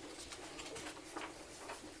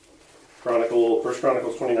 1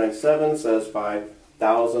 Chronicles 29:7 says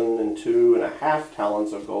 5,002.5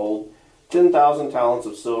 talents of gold, 10,000 talents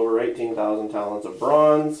of silver, 18,000 talents of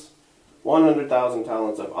bronze, 100,000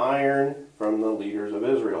 talents of iron from the leaders of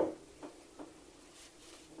Israel.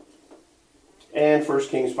 And 1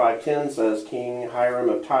 Kings 5:10 says King Hiram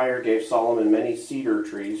of Tyre gave Solomon many cedar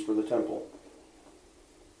trees for the temple.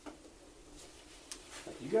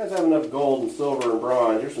 You guys have enough gold and silver and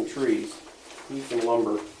bronze. Here's some trees. Need some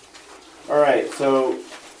lumber. All right, so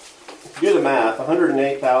if you do the math,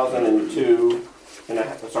 108,002 and a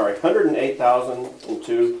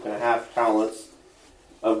half talents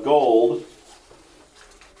of gold,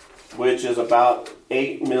 which is about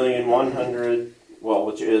 8,100,000. Well,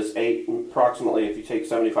 which is approximately, if you take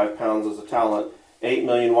 75 pounds as a talent,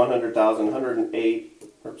 8,100,000,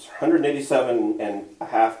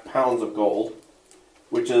 187.5 pounds of gold,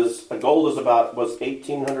 which is, was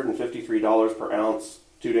 $1,853 per ounce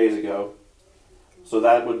 2 days ago. So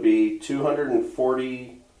that would be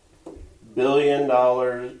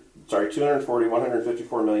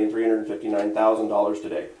 $154,359,000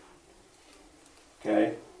 today.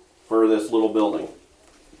 Okay, for this little building.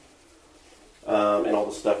 And all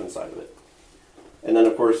the stuff inside of it. And then,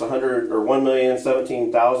 of course,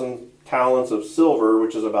 1,017,000 talents of silver,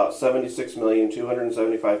 which is about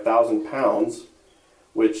 76,275,000 pounds,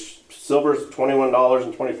 which silver is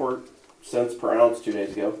 $21.24 per ounce 2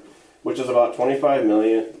 days ago, which is about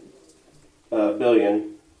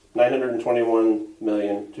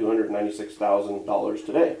 25,921,296,000 dollars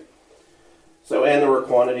today. So, and there were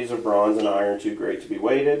quantities of bronze and iron too great to be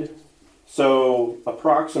weighted. So,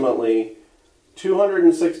 approximately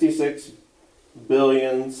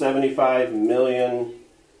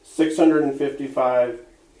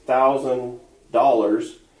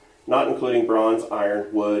 $266,755,655,000, not including bronze, iron,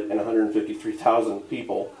 wood, and 153,000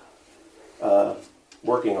 people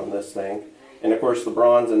working on this thing. And of course, the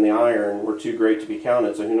bronze and the iron were too great to be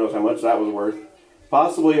counted, so who knows how much that was worth.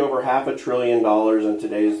 Possibly over $500 billion in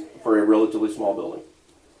today's, for a relatively small building.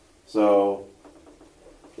 So,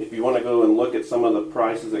 if you want to go and look at some of the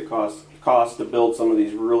prices it costs to build some of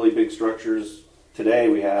these really big structures today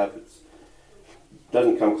it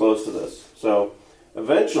doesn't come close to this. So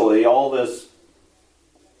eventually all this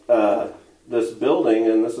building,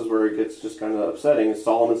 and this is where it gets just kind of upsetting, is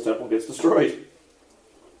Solomon's temple gets destroyed.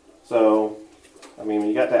 So, I mean, when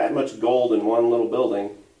you got that much gold in one little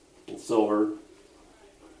building, and silver,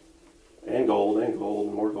 and gold, and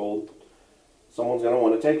more gold, someone's going to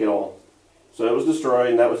want to take it all. So it was destroyed,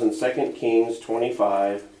 and that was in 2 Kings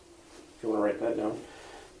 25. If you want to write that down.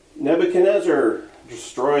 Nebuchadnezzar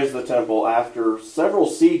destroys the temple after several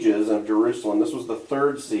sieges of Jerusalem. This was the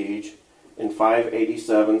third siege in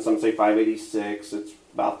 587. Some say 586. It's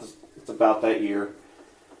about that year.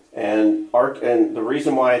 And the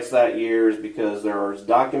reason why it's that year is because there is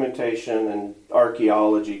documentation and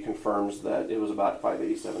archaeology confirms that it was about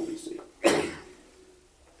 587 BC.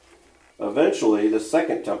 Eventually, the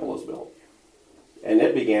second temple was built. And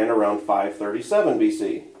it began around 537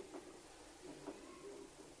 BC.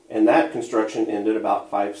 And that construction ended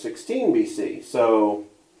about 516 BC. So,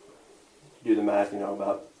 do the math,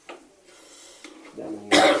 about,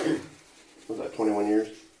 was that 21 years?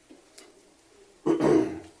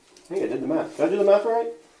 Hey, I did the math. Did I do the math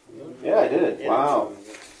right? Yeah, I did. Wow.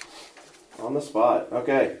 On the spot.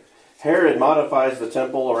 Okay. Herod modifies the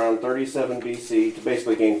temple around 37 BC to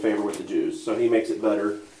basically gain favor with the Jews. So he makes it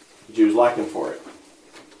better. The Jews like him for it,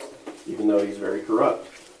 even though he's very corrupt.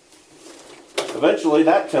 Eventually,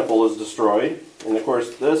 that temple is destroyed. And of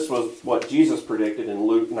course, this was what Jesus predicted in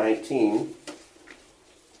Luke 19.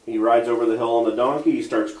 He rides over the hill on the donkey. He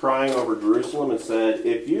starts crying over Jerusalem and said,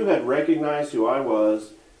 if you had recognized who I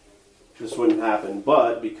was, this wouldn't happen.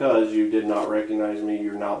 But because you did not recognize me,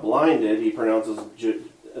 you're now blinded. He pronounces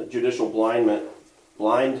judicial blindness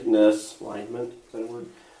is that a word?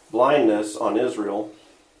 Blindness on Israel,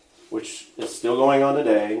 which is still going on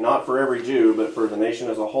today, not for every Jew, but for the nation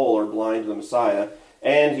as a whole are blind to the Messiah.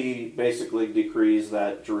 And he basically decrees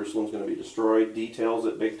that Jerusalem's going to be destroyed, details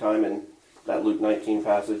it big time in that Luke 19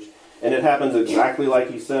 passage. And it happens exactly like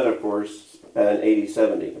he said, of course, in AD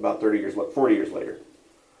 70, about 40 years later.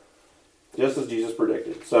 Just as Jesus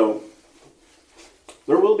predicted. So,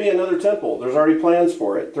 there will be another temple. There's already plans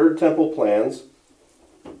for it. Third temple plans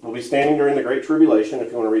will be standing during the Great Tribulation.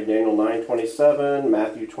 If you want to read Daniel 9:27,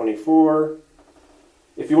 Matthew 24.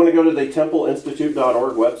 If you want to go to the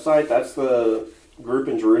templeinstitute.org website, that's the group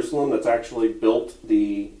in Jerusalem that's actually built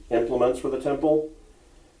the implements for the temple.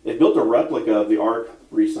 They built a replica of the ark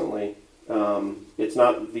recently. It's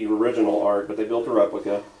not the original ark, but they built a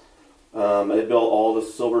replica. They built all the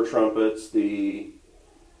silver trumpets, the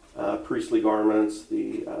priestly garments,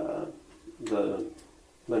 the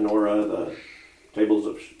menorah, the table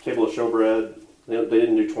of showbread. They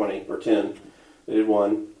didn't do 20 or 10. They did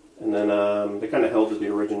one. And then they kind of held to the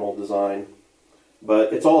original design.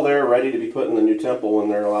 But it's all there ready to be put in the new temple when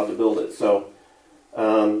they're allowed to build it. So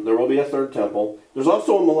there will be a third temple. There's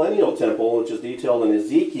also a millennial temple, which is detailed in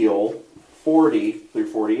Ezekiel 40 through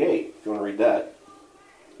 48, if you want to read that.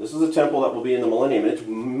 This is a temple that will be in the millennium. It's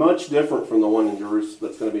much different from the one in Jerusalem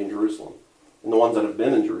that's going to be in Jerusalem, and the ones that have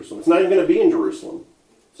been in Jerusalem. It's not even going to be in Jerusalem.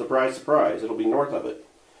 Surprise, surprise. It'll be north of it.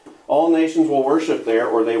 All nations will worship there,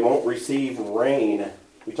 or they won't receive rain.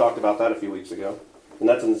 We talked about that a few weeks ago. And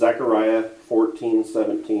that's in Zechariah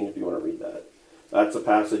 14:17, if you want to read that. That's a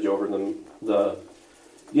passage over the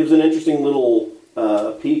gives an interesting little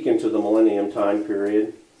peek into the millennium time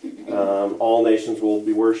period. All nations will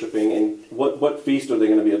be worshiping. And what feast are they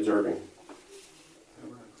going to be observing?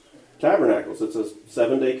 Tabernacles. It's a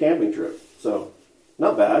 7-day camping trip. So,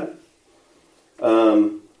 not bad.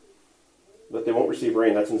 But they won't receive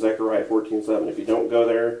rain. That's in Zechariah 14:7. If you don't go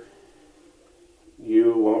there,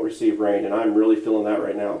 you won't receive rain. And I'm really feeling that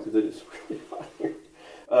right now because it is really hot here.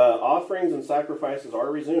 Offerings and sacrifices are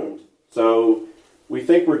resumed. So, we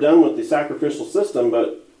think we're done with the sacrificial system,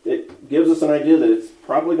 but it gives us an idea that it's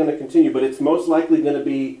probably going to continue, but it's most likely going to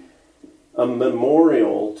be a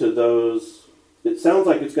memorial to those. It sounds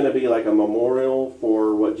like it's going to be like a memorial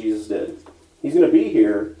for what Jesus did. He's going to be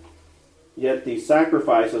here, yet the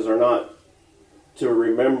sacrifices are not to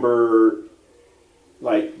remember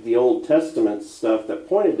like the Old Testament stuff that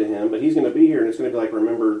pointed to him, but he's going to be here and it's going to be like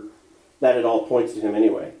remember that it all points to him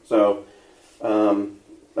anyway. So,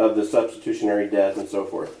 of the substitutionary death and so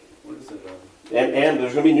forth. What is it? And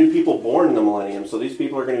there's going to be new people born in the millennium, so these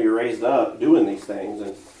people are going to be raised up doing these things.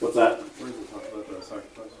 And what's that? Where does it talk about the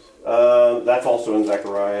sacrifices? That's also in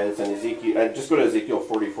Zechariah. It's in Ezekiel. Just go to Ezekiel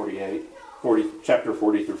 48, chapter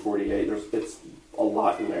 40 through 48. It's a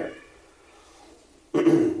lot in there.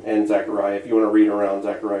 And Zechariah, if you want to read around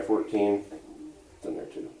Zechariah 14, it's in there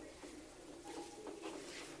too.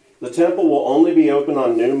 The temple will only be open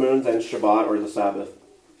on new moons and Shabbat or the Sabbath.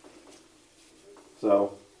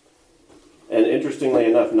 So, and interestingly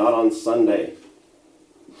enough, not on Sunday.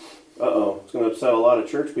 Uh-oh, it's going to upset a lot of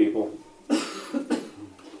church people.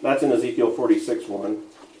 That's in Ezekiel 46:1.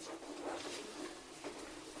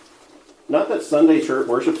 Not that Sunday church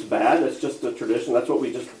worship's bad, it's just a tradition. That's what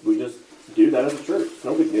we just do that as a church.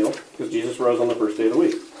 No big deal, because Jesus rose on the first day of the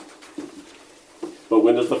week. But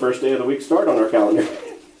when does the first day of the week start on our calendar?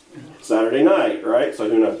 Saturday night, right? So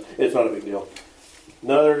who knows? It's not a big deal.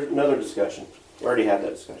 Another discussion. We already had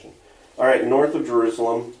that discussion. All right, north of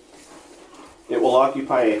Jerusalem, it will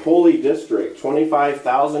occupy a holy district,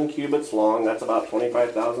 25,000 cubits long. That's about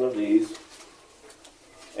 25,000 of these.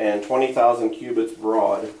 And 20,000 cubits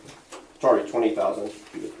broad. Sorry, 20,000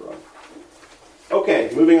 cubits broad. Okay,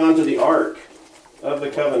 moving on to the Ark of the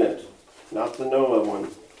Covenant. Not the Noah one.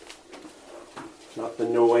 Not the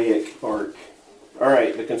Noahic Ark. All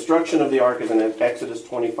right, the construction of the Ark is in Exodus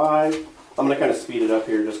 25. I'm going to kind of speed it up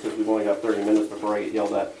here just because we've only got 30 minutes before I get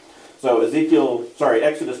yelled at. So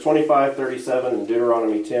Exodus 25, 37, and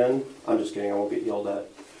Deuteronomy 10. I'm just kidding, I won't get yelled at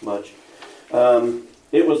much.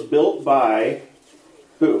 It was built by,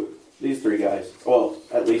 who? These three guys. Well,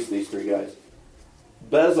 at least these three guys.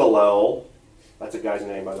 Bezalel, that's a guy's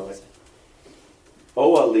name, by the way.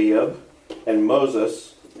 Oholiab, and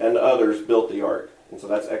Moses and others built the ark. And so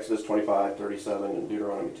that's Exodus 25, 37, and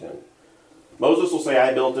Deuteronomy 10. Moses will say,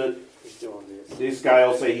 I built it. These guys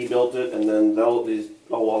will say he built it, and then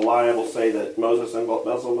Oholiab will say that Moses and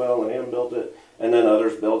Bezalel and him built it, and then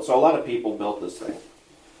others built. So a lot of people built this thing.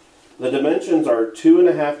 The dimensions are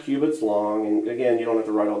 2.5 cubits long, and again, you don't have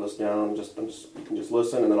to write all this down. You can just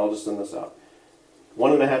listen, and then I'll just send this out.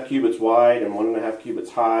 1.5 cubits wide and 1.5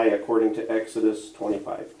 cubits high, according to Exodus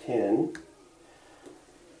 25:10.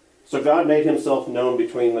 So God made himself known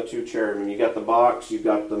between the two cherubim. You got the box, you've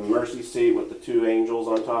got the mercy seat with the two angels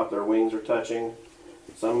on top. Their wings are touching.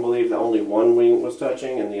 Some believe that only one wing was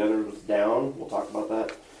touching and the other was down. We'll talk about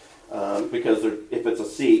that. Because if it's a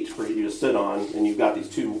seat for you to sit on, and you've got these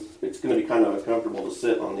two, it's going to be kind of uncomfortable to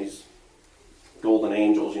sit on these golden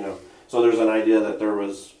angels, So there's an idea that there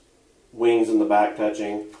was wings in the back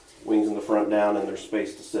touching, wings in the front down, and there's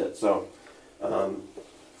space to sit. So,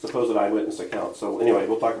 supposed eyewitness account. So anyway,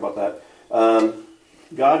 we'll talk about that.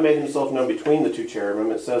 God made himself known between the two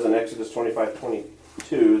cherubim. It says in Exodus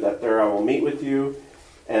 25:22 that there I will meet with you,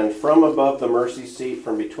 and from above the mercy seat,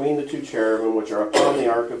 from between the two cherubim, which are upon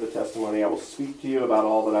the ark of the testimony, I will speak to you about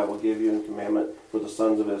all that I will give you in commandment for the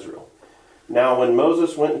sons of Israel. Now when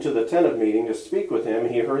Moses went into the tent of meeting to speak with him,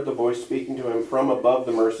 he heard the voice speaking to him from above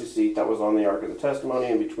the mercy seat that was on the ark of the testimony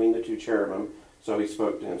and between the two cherubim. So he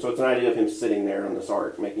spoke to him. So it's an idea of him sitting there on this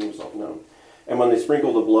ark, making himself known. And when they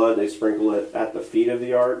sprinkle the blood, they sprinkle it at the feet of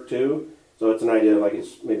the ark too. So it's an idea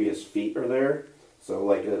of maybe his feet are there. So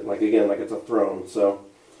like it's a throne. So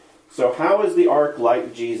how is the ark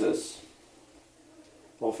like Jesus?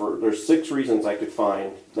 Well, there's 6 reasons I could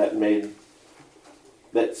find that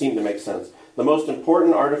seemed to make sense. The most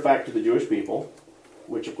important artifact to the Jewish people,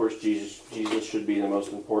 which of course Jesus should be the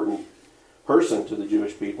most important person to the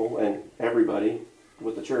Jewish people and everybody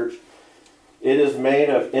with the church. It is made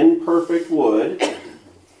of imperfect wood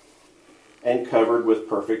and covered with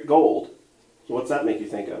perfect gold. So what's that make you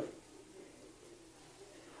think of?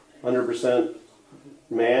 100%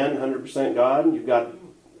 man, 100% God.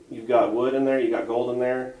 You've got wood in there, you've got gold in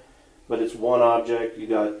there, but it's one object. You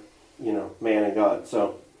got, man and God.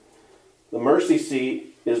 So the mercy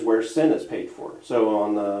seat is where sin is paid for. So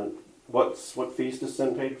on what feast is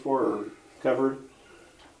sin paid for or covered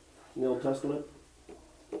in the Old Testament?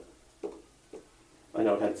 I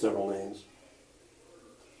know it had several names.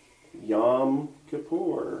 Yom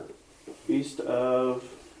Kippur, Feast of...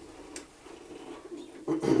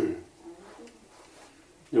 Do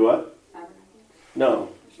what? No.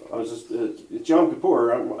 It's Yom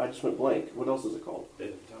Kippur. I just went blank. What else is it called?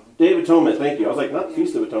 Day of Atonement. Thank you. I was like, not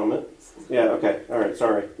Feast of Atonement. Yeah, okay. All right,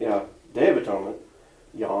 sorry. Yeah, Day of Atonement.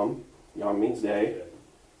 Yom. Yom means day.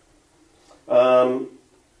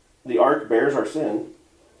 The ark bears our sin.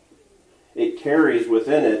 It carries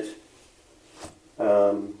within it,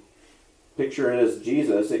 picture it as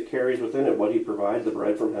Jesus, it carries within it what he provides, the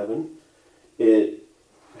bread from heaven. It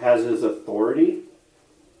has his authority.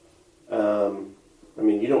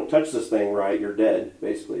 You don't touch this thing right, you're dead,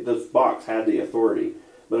 basically. This box had the authority.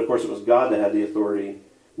 But of course it was God that had the authority,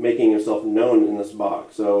 making himself known in this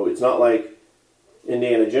box. So it's not like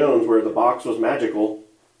Indiana Jones where the box was magical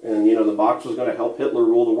and the box was going to help Hitler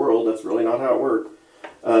rule the world. That's really not how it worked.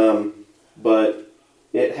 But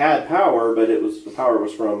it had power, but the power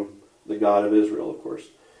was from the God of Israel, of course.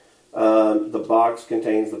 The box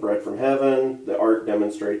contains the bread from heaven. The ark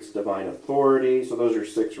demonstrates divine authority. So those are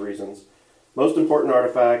 6 reasons. Most important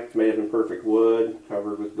artifact, made of imperfect wood,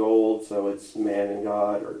 covered with gold. So it's man and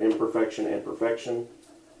God, or imperfection and perfection.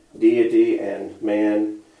 Deity and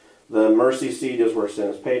man. The mercy seat is where sin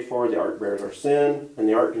is paid for. The ark bears our sin. And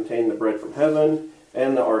the ark contained the bread from heaven.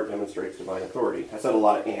 And the ark demonstrates divine authority. I said a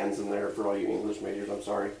lot of ands in there for all you English majors, I'm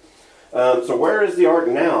sorry. So where is the ark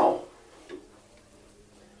now?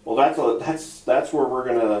 Well, that's where we're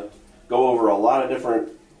going to go over a lot of different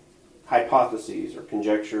hypotheses or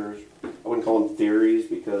conjectures. I wouldn't call them theories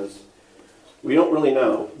because we don't really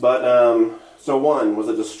know. But, so 1, was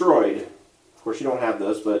it destroyed? Of course, you don't have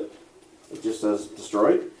this, but it just says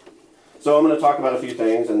destroyed. So I'm going to talk about a few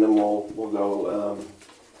things, and then we'll go...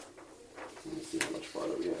 let me see how much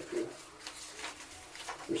farther we have here.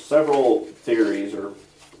 There's several theories or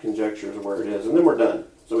conjectures of where it is, and then we're done.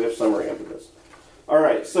 So we have summary after this. All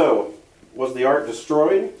right, so was the ark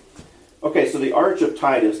destroyed? Okay, so the Arch of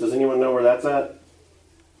Titus, does anyone know where that's at?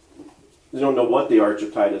 Does anyone know what the Arch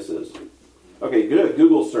of Titus is? Okay, do a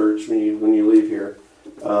Google search when you leave here,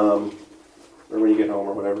 or when you get home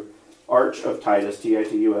or whatever. Arch of Titus,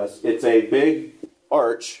 Titus. It's a big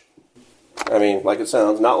arch. Like it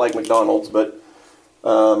sounds, not like McDonald's, but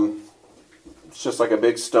it's just like a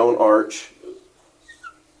big stone arch.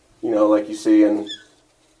 like you see in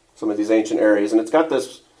some of these ancient areas. And it's got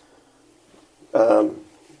this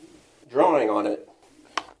drawing on it.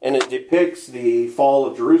 And it depicts the fall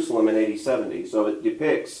of Jerusalem in AD 70. So it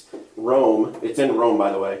depicts Rome. It's in Rome,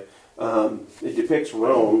 by the way. It depicts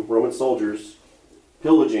Roman soldiers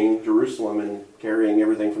pillaging Jerusalem and carrying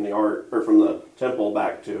everything from the temple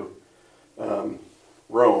back to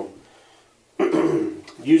Rome.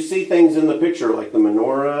 You see things in the picture like the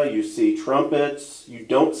menorah. You see trumpets. You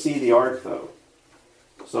don't see the ark, though.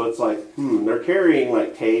 So it's like, they're carrying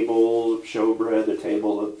like tables, showbread, the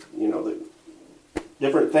table of, the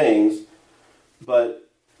different things, but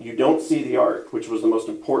you don't see the ark, which was the most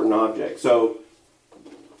important object. So,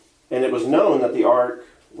 and it was known that the ark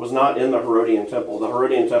was not in the Herodian temple. The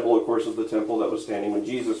Herodian temple, of course, is the temple that was standing when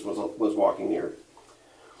Jesus was walking near.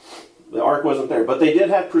 The ark wasn't there, but they did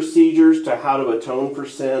have procedures to how to atone for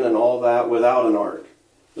sin and all that without an ark.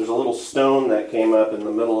 There's a little stone that came up in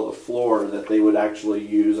the middle of the floor that they would actually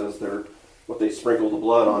use as what they sprinkled the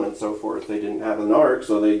blood on and so forth. They didn't have an ark,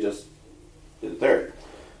 so they just did it there.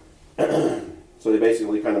 So they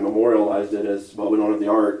basically kind of memorialized it as, well, we don't have the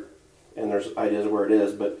ark, and there's ideas of where it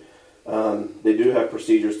is, but they do have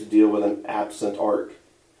procedures to deal with an absent ark.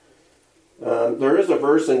 There is a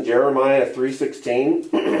verse in Jeremiah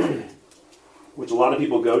 3:16, which a lot of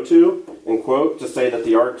people go to and quote to say that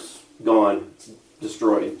the ark's gone, it's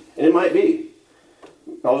destroyed. And it might be.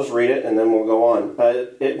 I'll just read it and then we'll go on.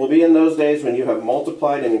 It will be in those days when you have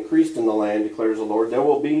multiplied and increased in the land, declares the Lord,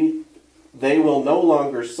 they will no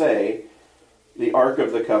longer say, the ark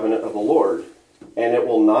of the covenant of the Lord, and it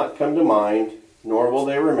will not come to mind, nor will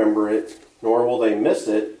they remember it, nor will they miss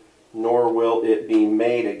it, nor will it be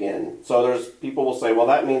made again. So people will say, well,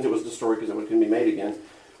 that means it was destroyed because it couldn't be made again,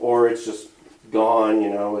 or it's just gone,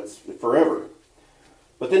 it's forever.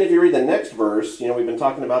 But then if you read the next verse, we've been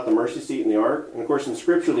talking about the mercy seat and the ark, and of course in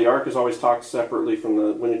Scripture the ark is always talked separately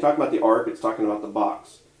from when you talk about the ark, it's talking about the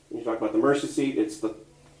box. When you talk about the mercy seat, it's the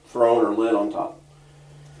throne or lid on top.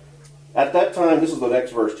 At that time, this is the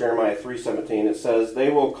next verse, Jeremiah 3:17, it says,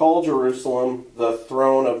 they will call Jerusalem the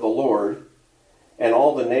throne of the Lord, and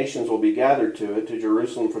all the nations will be gathered to it, to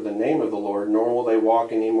Jerusalem for the name of the Lord, nor will they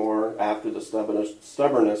walk any more after the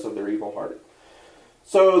stubbornness of their evil heart.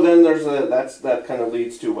 So then that kind of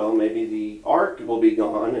leads to, well, maybe the ark will be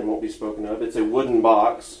gone and won't be spoken of. It's a wooden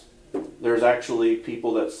box. There's actually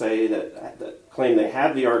people that say that claim they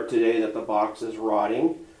have the ark today, that the box is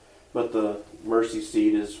rotting, but the mercy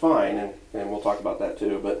seat is fine, and we'll talk about that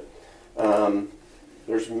too. But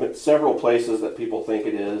there's several places that people think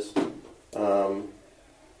it is. But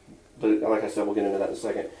like I said, we'll get into that in a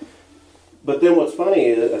second. But then what's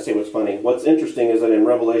interesting is that in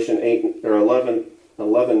Revelation 8 or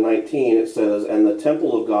 11:19 it says, and the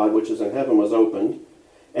temple of God which is in heaven was opened,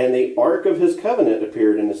 and the ark of his covenant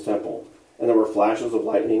appeared in his temple. And there were flashes of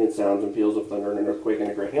lightning and sounds and peals of thunder and an earthquake and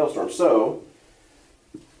a great hailstorm. So,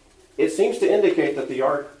 it seems to indicate that the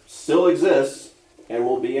ark still exists and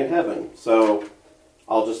will be in heaven. So,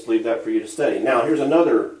 I'll just leave that for you to study. Now, here's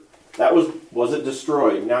another. Was it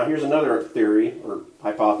destroyed? Now, here's another theory or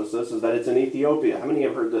hypothesis, is that it's in Ethiopia. How many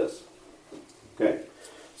have heard this? Okay.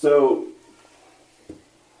 So,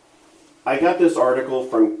 I got this article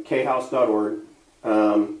from khouse.org.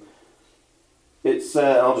 It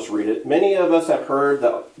said, I'll just read it. Many of us have heard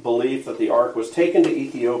the belief that the ark was taken to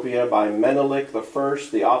Ethiopia by Menelik I,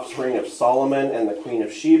 the offspring of Solomon and the Queen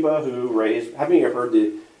of Sheba, who raised... How many of you have heard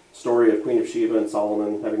the story of Queen of Sheba and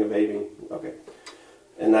Solomon having a baby? Okay.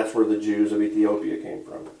 And that's where the Jews of Ethiopia came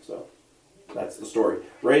from. So, that's the story.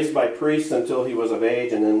 Raised by priests until he was of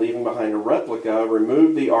age, and then leaving behind a replica,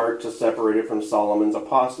 removed the ark to separate it from Solomon's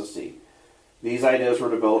apostasy. These ideas were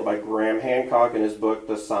developed by Graham Hancock in his book,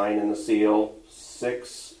 The Sign and the Seal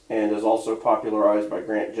 6, and is also popularized by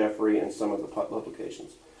Grant Jeffrey in some of the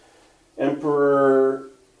publications. Emperor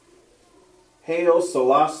Haile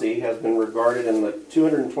Selassie has been regarded as the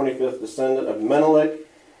 225th descendant of Menelik,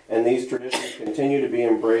 and these traditions continue to be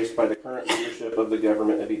embraced by the current leadership of the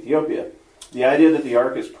government of Ethiopia. The idea that the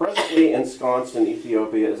ark is presently ensconced in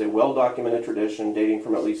Ethiopia is a well-documented tradition dating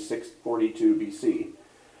from at least 642 BC.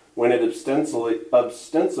 When it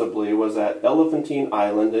ostensibly was at Elephantine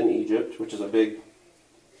Island in Egypt, which is a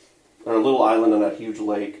little island on a huge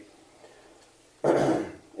lake,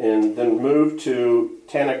 and then moved to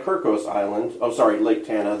Tanakirkos Island, Lake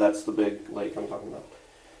Tana, that's the big lake I'm talking about,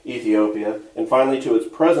 Ethiopia, and finally to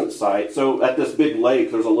its present site. So at this big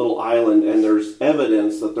lake, there's a little island, and there's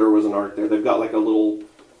evidence that there was an ark there. They've got like a little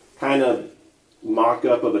kind of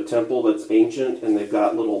mock-up of a temple that's ancient, and they've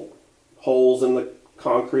got little holes in the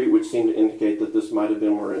concrete, which seem to indicate that this might have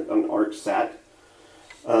been where an ark sat.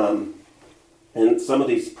 And some of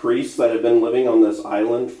these priests that have been living on this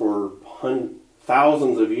island for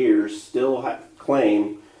thousands of years still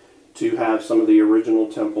claim to have some of the original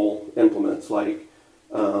temple implements, like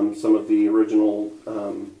some of the original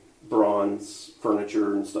bronze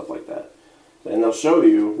furniture and stuff like that. And they'll show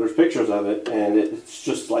you, there's pictures of it, and it's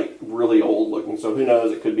just like really old looking. So who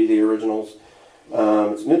knows, it could be the originals.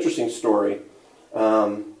 It's an interesting story.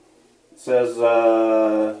 It says,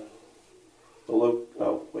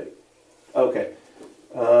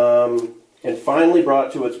 and finally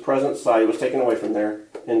brought to its present site, was taken away from there,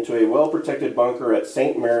 into a well-protected bunker at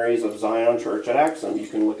St. Mary's of Zion Church at Axum. You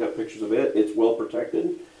can look up pictures of it. It's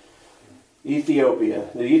well-protected. Ethiopia.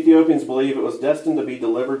 The Ethiopians believe it was destined to be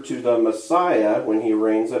delivered to the Messiah when he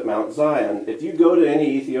reigns at Mount Zion. If you go to any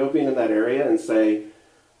Ethiopian in that area and say,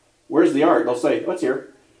 "Where's the ark?" They'll say, "Oh, it's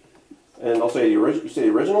here." And they'll say, "You say the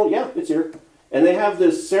original?" "Yeah, it's here." And they have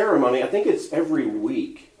this ceremony. I think it's every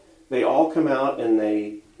week. They all come out and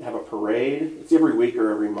they have a parade. It's every week or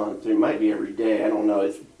every month. It might be every day. I don't know.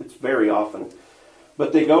 It's very often.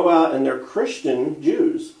 But they go out and they're Christian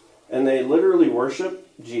Jews. And they literally worship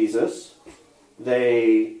Jesus.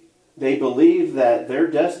 They believe that their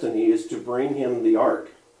destiny is to bring him the ark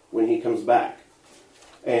when he comes back.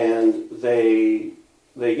 And they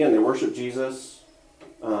worship Jesus.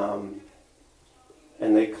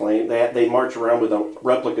 And they claim they march around with a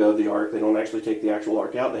replica of the ark. They don't actually take the actual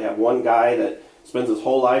ark out. They have one guy that spends his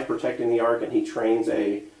whole life protecting the ark, and he trains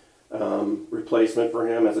a replacement for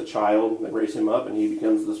him as a child. They raise him up, and he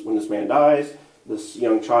becomes this. When this man dies, this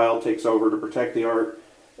young child takes over to protect the ark,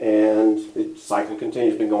 and the cycle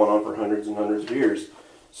continues. It's been going on for hundreds and hundreds of years.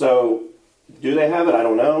 So, do they have it? I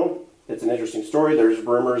don't know. It's an interesting story. There's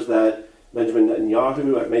rumors that Benjamin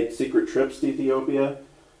Netanyahu made secret trips to Ethiopia.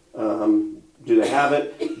 Do they have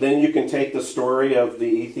it? Then you can take the story of the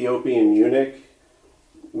Ethiopian eunuch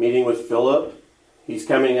meeting with Philip. He's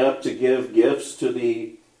coming up to give gifts to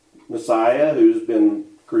the Messiah who's been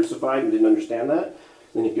crucified and didn't understand that.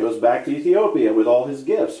 Then he goes back to Ethiopia with all his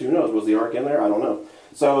gifts. Who knows? Was the ark in there? I don't know.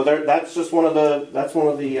 So that's just one of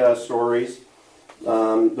the stories.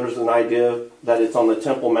 There's an idea that it's on the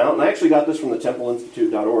Temple Mount. And I actually got this from the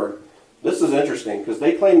templeinstitute.org. This is interesting because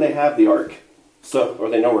they claim they have the ark, or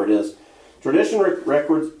they know where it is. Tradition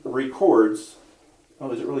records. Oh,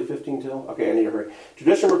 is it really 15 till? Okay, I need to hurry.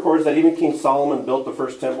 Tradition records that even King Solomon built the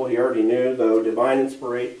first temple. He already knew, through divine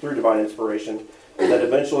inspiration, that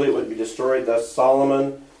eventually it would be destroyed. Thus,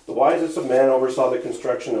 Solomon, the wisest of men, oversaw the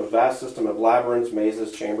construction of a vast system of labyrinths,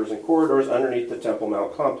 mazes, chambers, and corridors underneath the Temple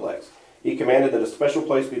Mount complex. He commanded that a special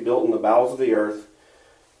place be built in the bowels of the earth.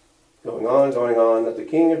 Going on, that the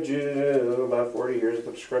king of Judah, about 40 years at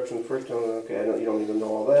the prescription of the first temple. Okay, you don't even know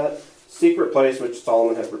all that. Secret place which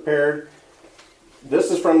Solomon had prepared.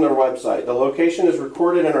 This is from their website. The location is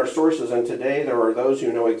recorded in our sources, and today there are those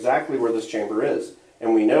who know exactly where this chamber is.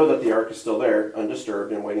 And we know that the ark is still there,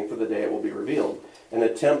 undisturbed, and waiting for the day it will be revealed. An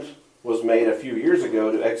attempt was made a few years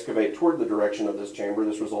ago to excavate toward the direction of this chamber.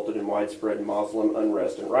 This resulted in widespread Muslim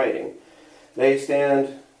unrest and rioting. They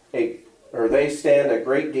stand a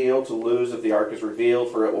great deal to lose if the ark is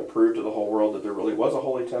revealed, for it will prove to the whole world that there really was a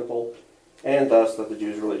holy temple, and thus that the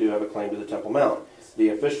Jews really do have a claim to the Temple Mount. The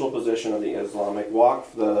official position of the Islamic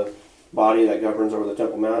Waqf, the body that governs over the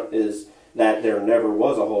Temple Mount, is that there never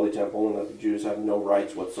was a holy temple and that the Jews have no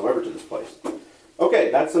rights whatsoever to this place. Okay,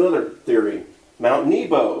 that's another theory. Mount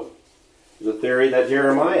Nebo. There's a theory that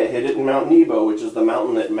Jeremiah hid it in Mount Nebo, which is the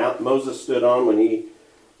mountain that Moses stood on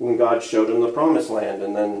when God showed him the promised land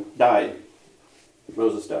and then died.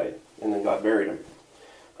 Moses died, and then God buried him.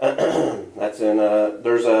 That's in,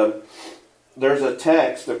 there's a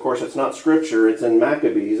text, of course it's not scripture, it's in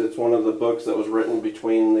Maccabees. It's one of the books that was written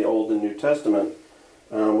between the Old and New Testament,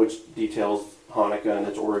 which details Hanukkah and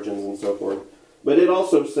its origins and so forth. But it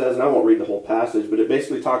also says, and I won't read the whole passage, but it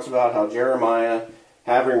basically talks about how Jeremiah,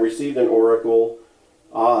 having received an oracle,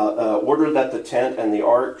 ordered that the tent and the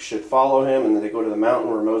ark should follow him, and then they go to the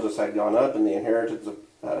mountain where Moses had gone up, and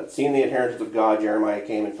seeing the inheritance of God, Jeremiah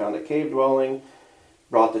came and found a cave dwelling,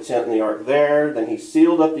 brought the tent and the ark there. Then he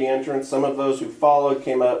sealed up the entrance. Some of those who followed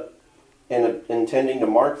came up and intending to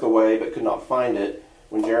mark the way, but could not find it.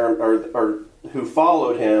 When who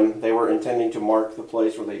followed him, they were intending to mark the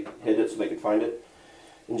place where they hid it so they could find it.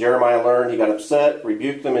 And Jeremiah learned, he got upset,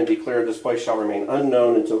 rebuked them, and declared, "This place shall remain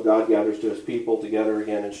unknown until God gathers to his people together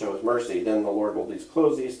again and show his mercy. Then the Lord will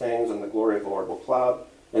disclose these things, and the glory of the Lord will cloud,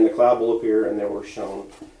 and the cloud will appear," and they were shown,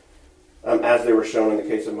 as they were shown in the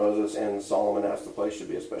case of Moses, and Solomon asked the place should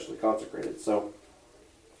be especially consecrated. So,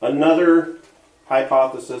 another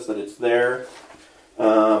hypothesis that it's there.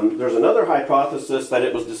 There's another hypothesis that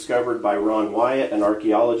it was discovered by Ron Wyatt, an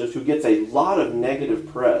archaeologist who gets a lot of negative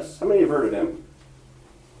press. How many have heard of him?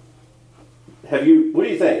 Have you? What do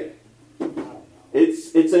you think?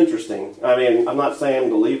 It's interesting. I mean, I'm not saying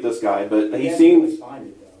to leave this guy, but he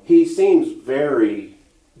seems very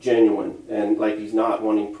genuine and like he's not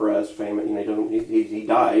wanting press, fame. You know, he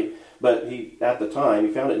died, but at the time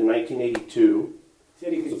he found it in 1982.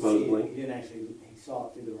 Said he could supposedly. see it. He didn't actually. He saw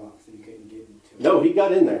it through the rocks, and he couldn't get into it. No, he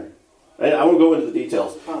got in there. I won't go into the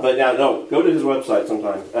details, but now no, go to his website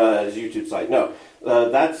sometime, his YouTube site. No,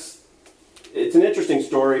 it's an interesting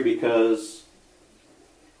story because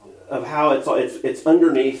of how it's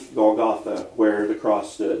underneath Golgotha where the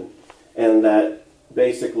cross stood, and that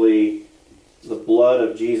basically the blood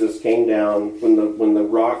of Jesus came down when the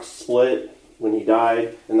rocks split when he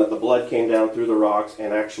died, and that the blood came down through the rocks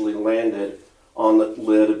and actually landed on the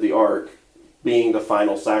lid of the ark, being the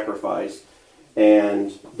final sacrifice.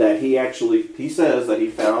 And that he says that he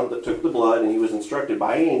took the blood, and he was instructed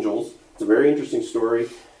by angels. It's a very interesting story.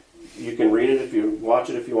 You can read it watch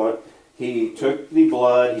it if you want. He took the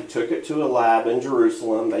blood, he took it to a lab in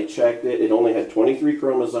Jerusalem. They checked it. It only had 23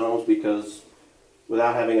 chromosomes because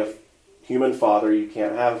without having a human father, you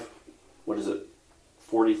can't have,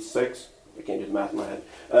 46? I can't do the math in my head.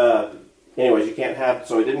 Anyways, you can't have,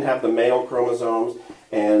 so it didn't have the male chromosomes,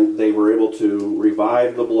 and they were able to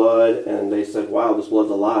revive the blood, and they said, wow, this blood's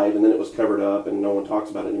alive, and then it was covered up, and no one talks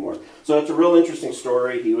about it anymore. So it's a real interesting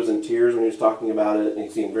story. He was in tears when he was talking about it, and he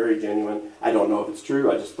seemed very genuine. I don't know if it's true.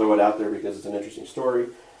 I just throw it out there because it's an interesting story.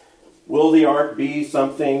 Will the ark be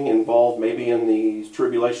something involved maybe in the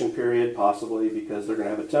tribulation period? Possibly, because they're going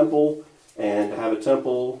to have a temple, and to have a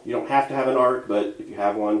temple, you don't have to have an ark, but if you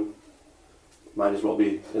have one, might as well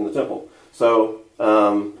be in the temple. So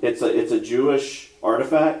it's a Jewish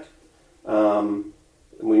artifact. And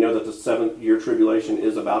we know that the 7-year tribulation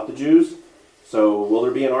is about the Jews. So will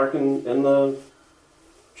there be an ark in the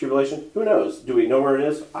tribulation? Who knows? Do we know where it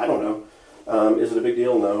is? I don't know. Is it a big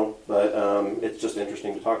deal? No. But it's just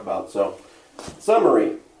interesting to talk about. So,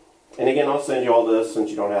 summary. And again, I'll send you all this since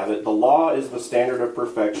you don't have it. The law is the standard of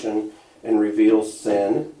perfection and reveals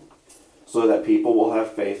sin so that people will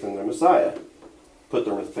have faith in the Messiah. Put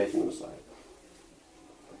their faith in the Messiah.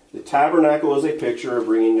 The tabernacle is a picture of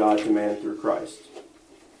bringing God to man through Christ.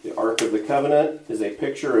 The Ark of the Covenant is a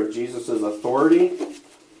picture of Jesus' authority,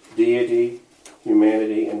 deity,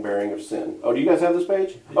 humanity, and bearing of sin. Oh, do you guys have this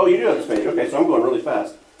page? Oh, you do have this page. Okay, so I'm going really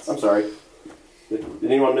fast. I'm sorry. Did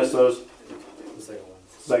anyone miss those? The second one.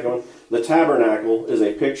 Second one. The tabernacle is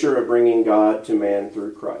a picture of bringing God to man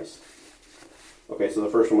through Christ. Okay, so the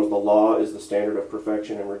first one was the law is the standard of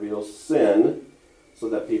perfection and reveals sin so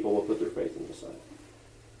that people will put their faith in the Messiah.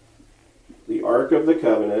 The Ark of the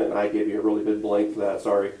Covenant, and I gave you a really big blank for that,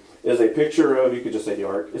 sorry, is a picture of, you could just say the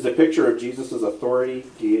Ark, is a picture of Jesus' authority,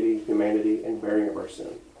 deity, humanity, and bearing of our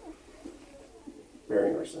sin.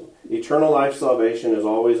 Bearing our sin. Eternal life salvation is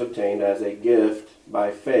always obtained as a gift by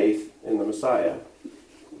faith in the Messiah.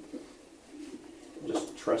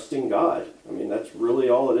 Just trusting God. I mean, that's really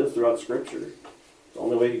all it is throughout Scripture. It's the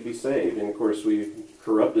only way you can be saved. And of course, we've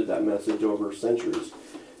corrupted that message over centuries.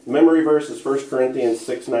 The memory verse is 1 Corinthians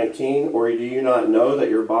 6:19. Or do you not know that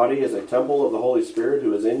your body is a temple of the Holy Spirit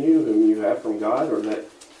who is in you, whom you have from God,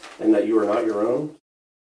 and that you are not your own?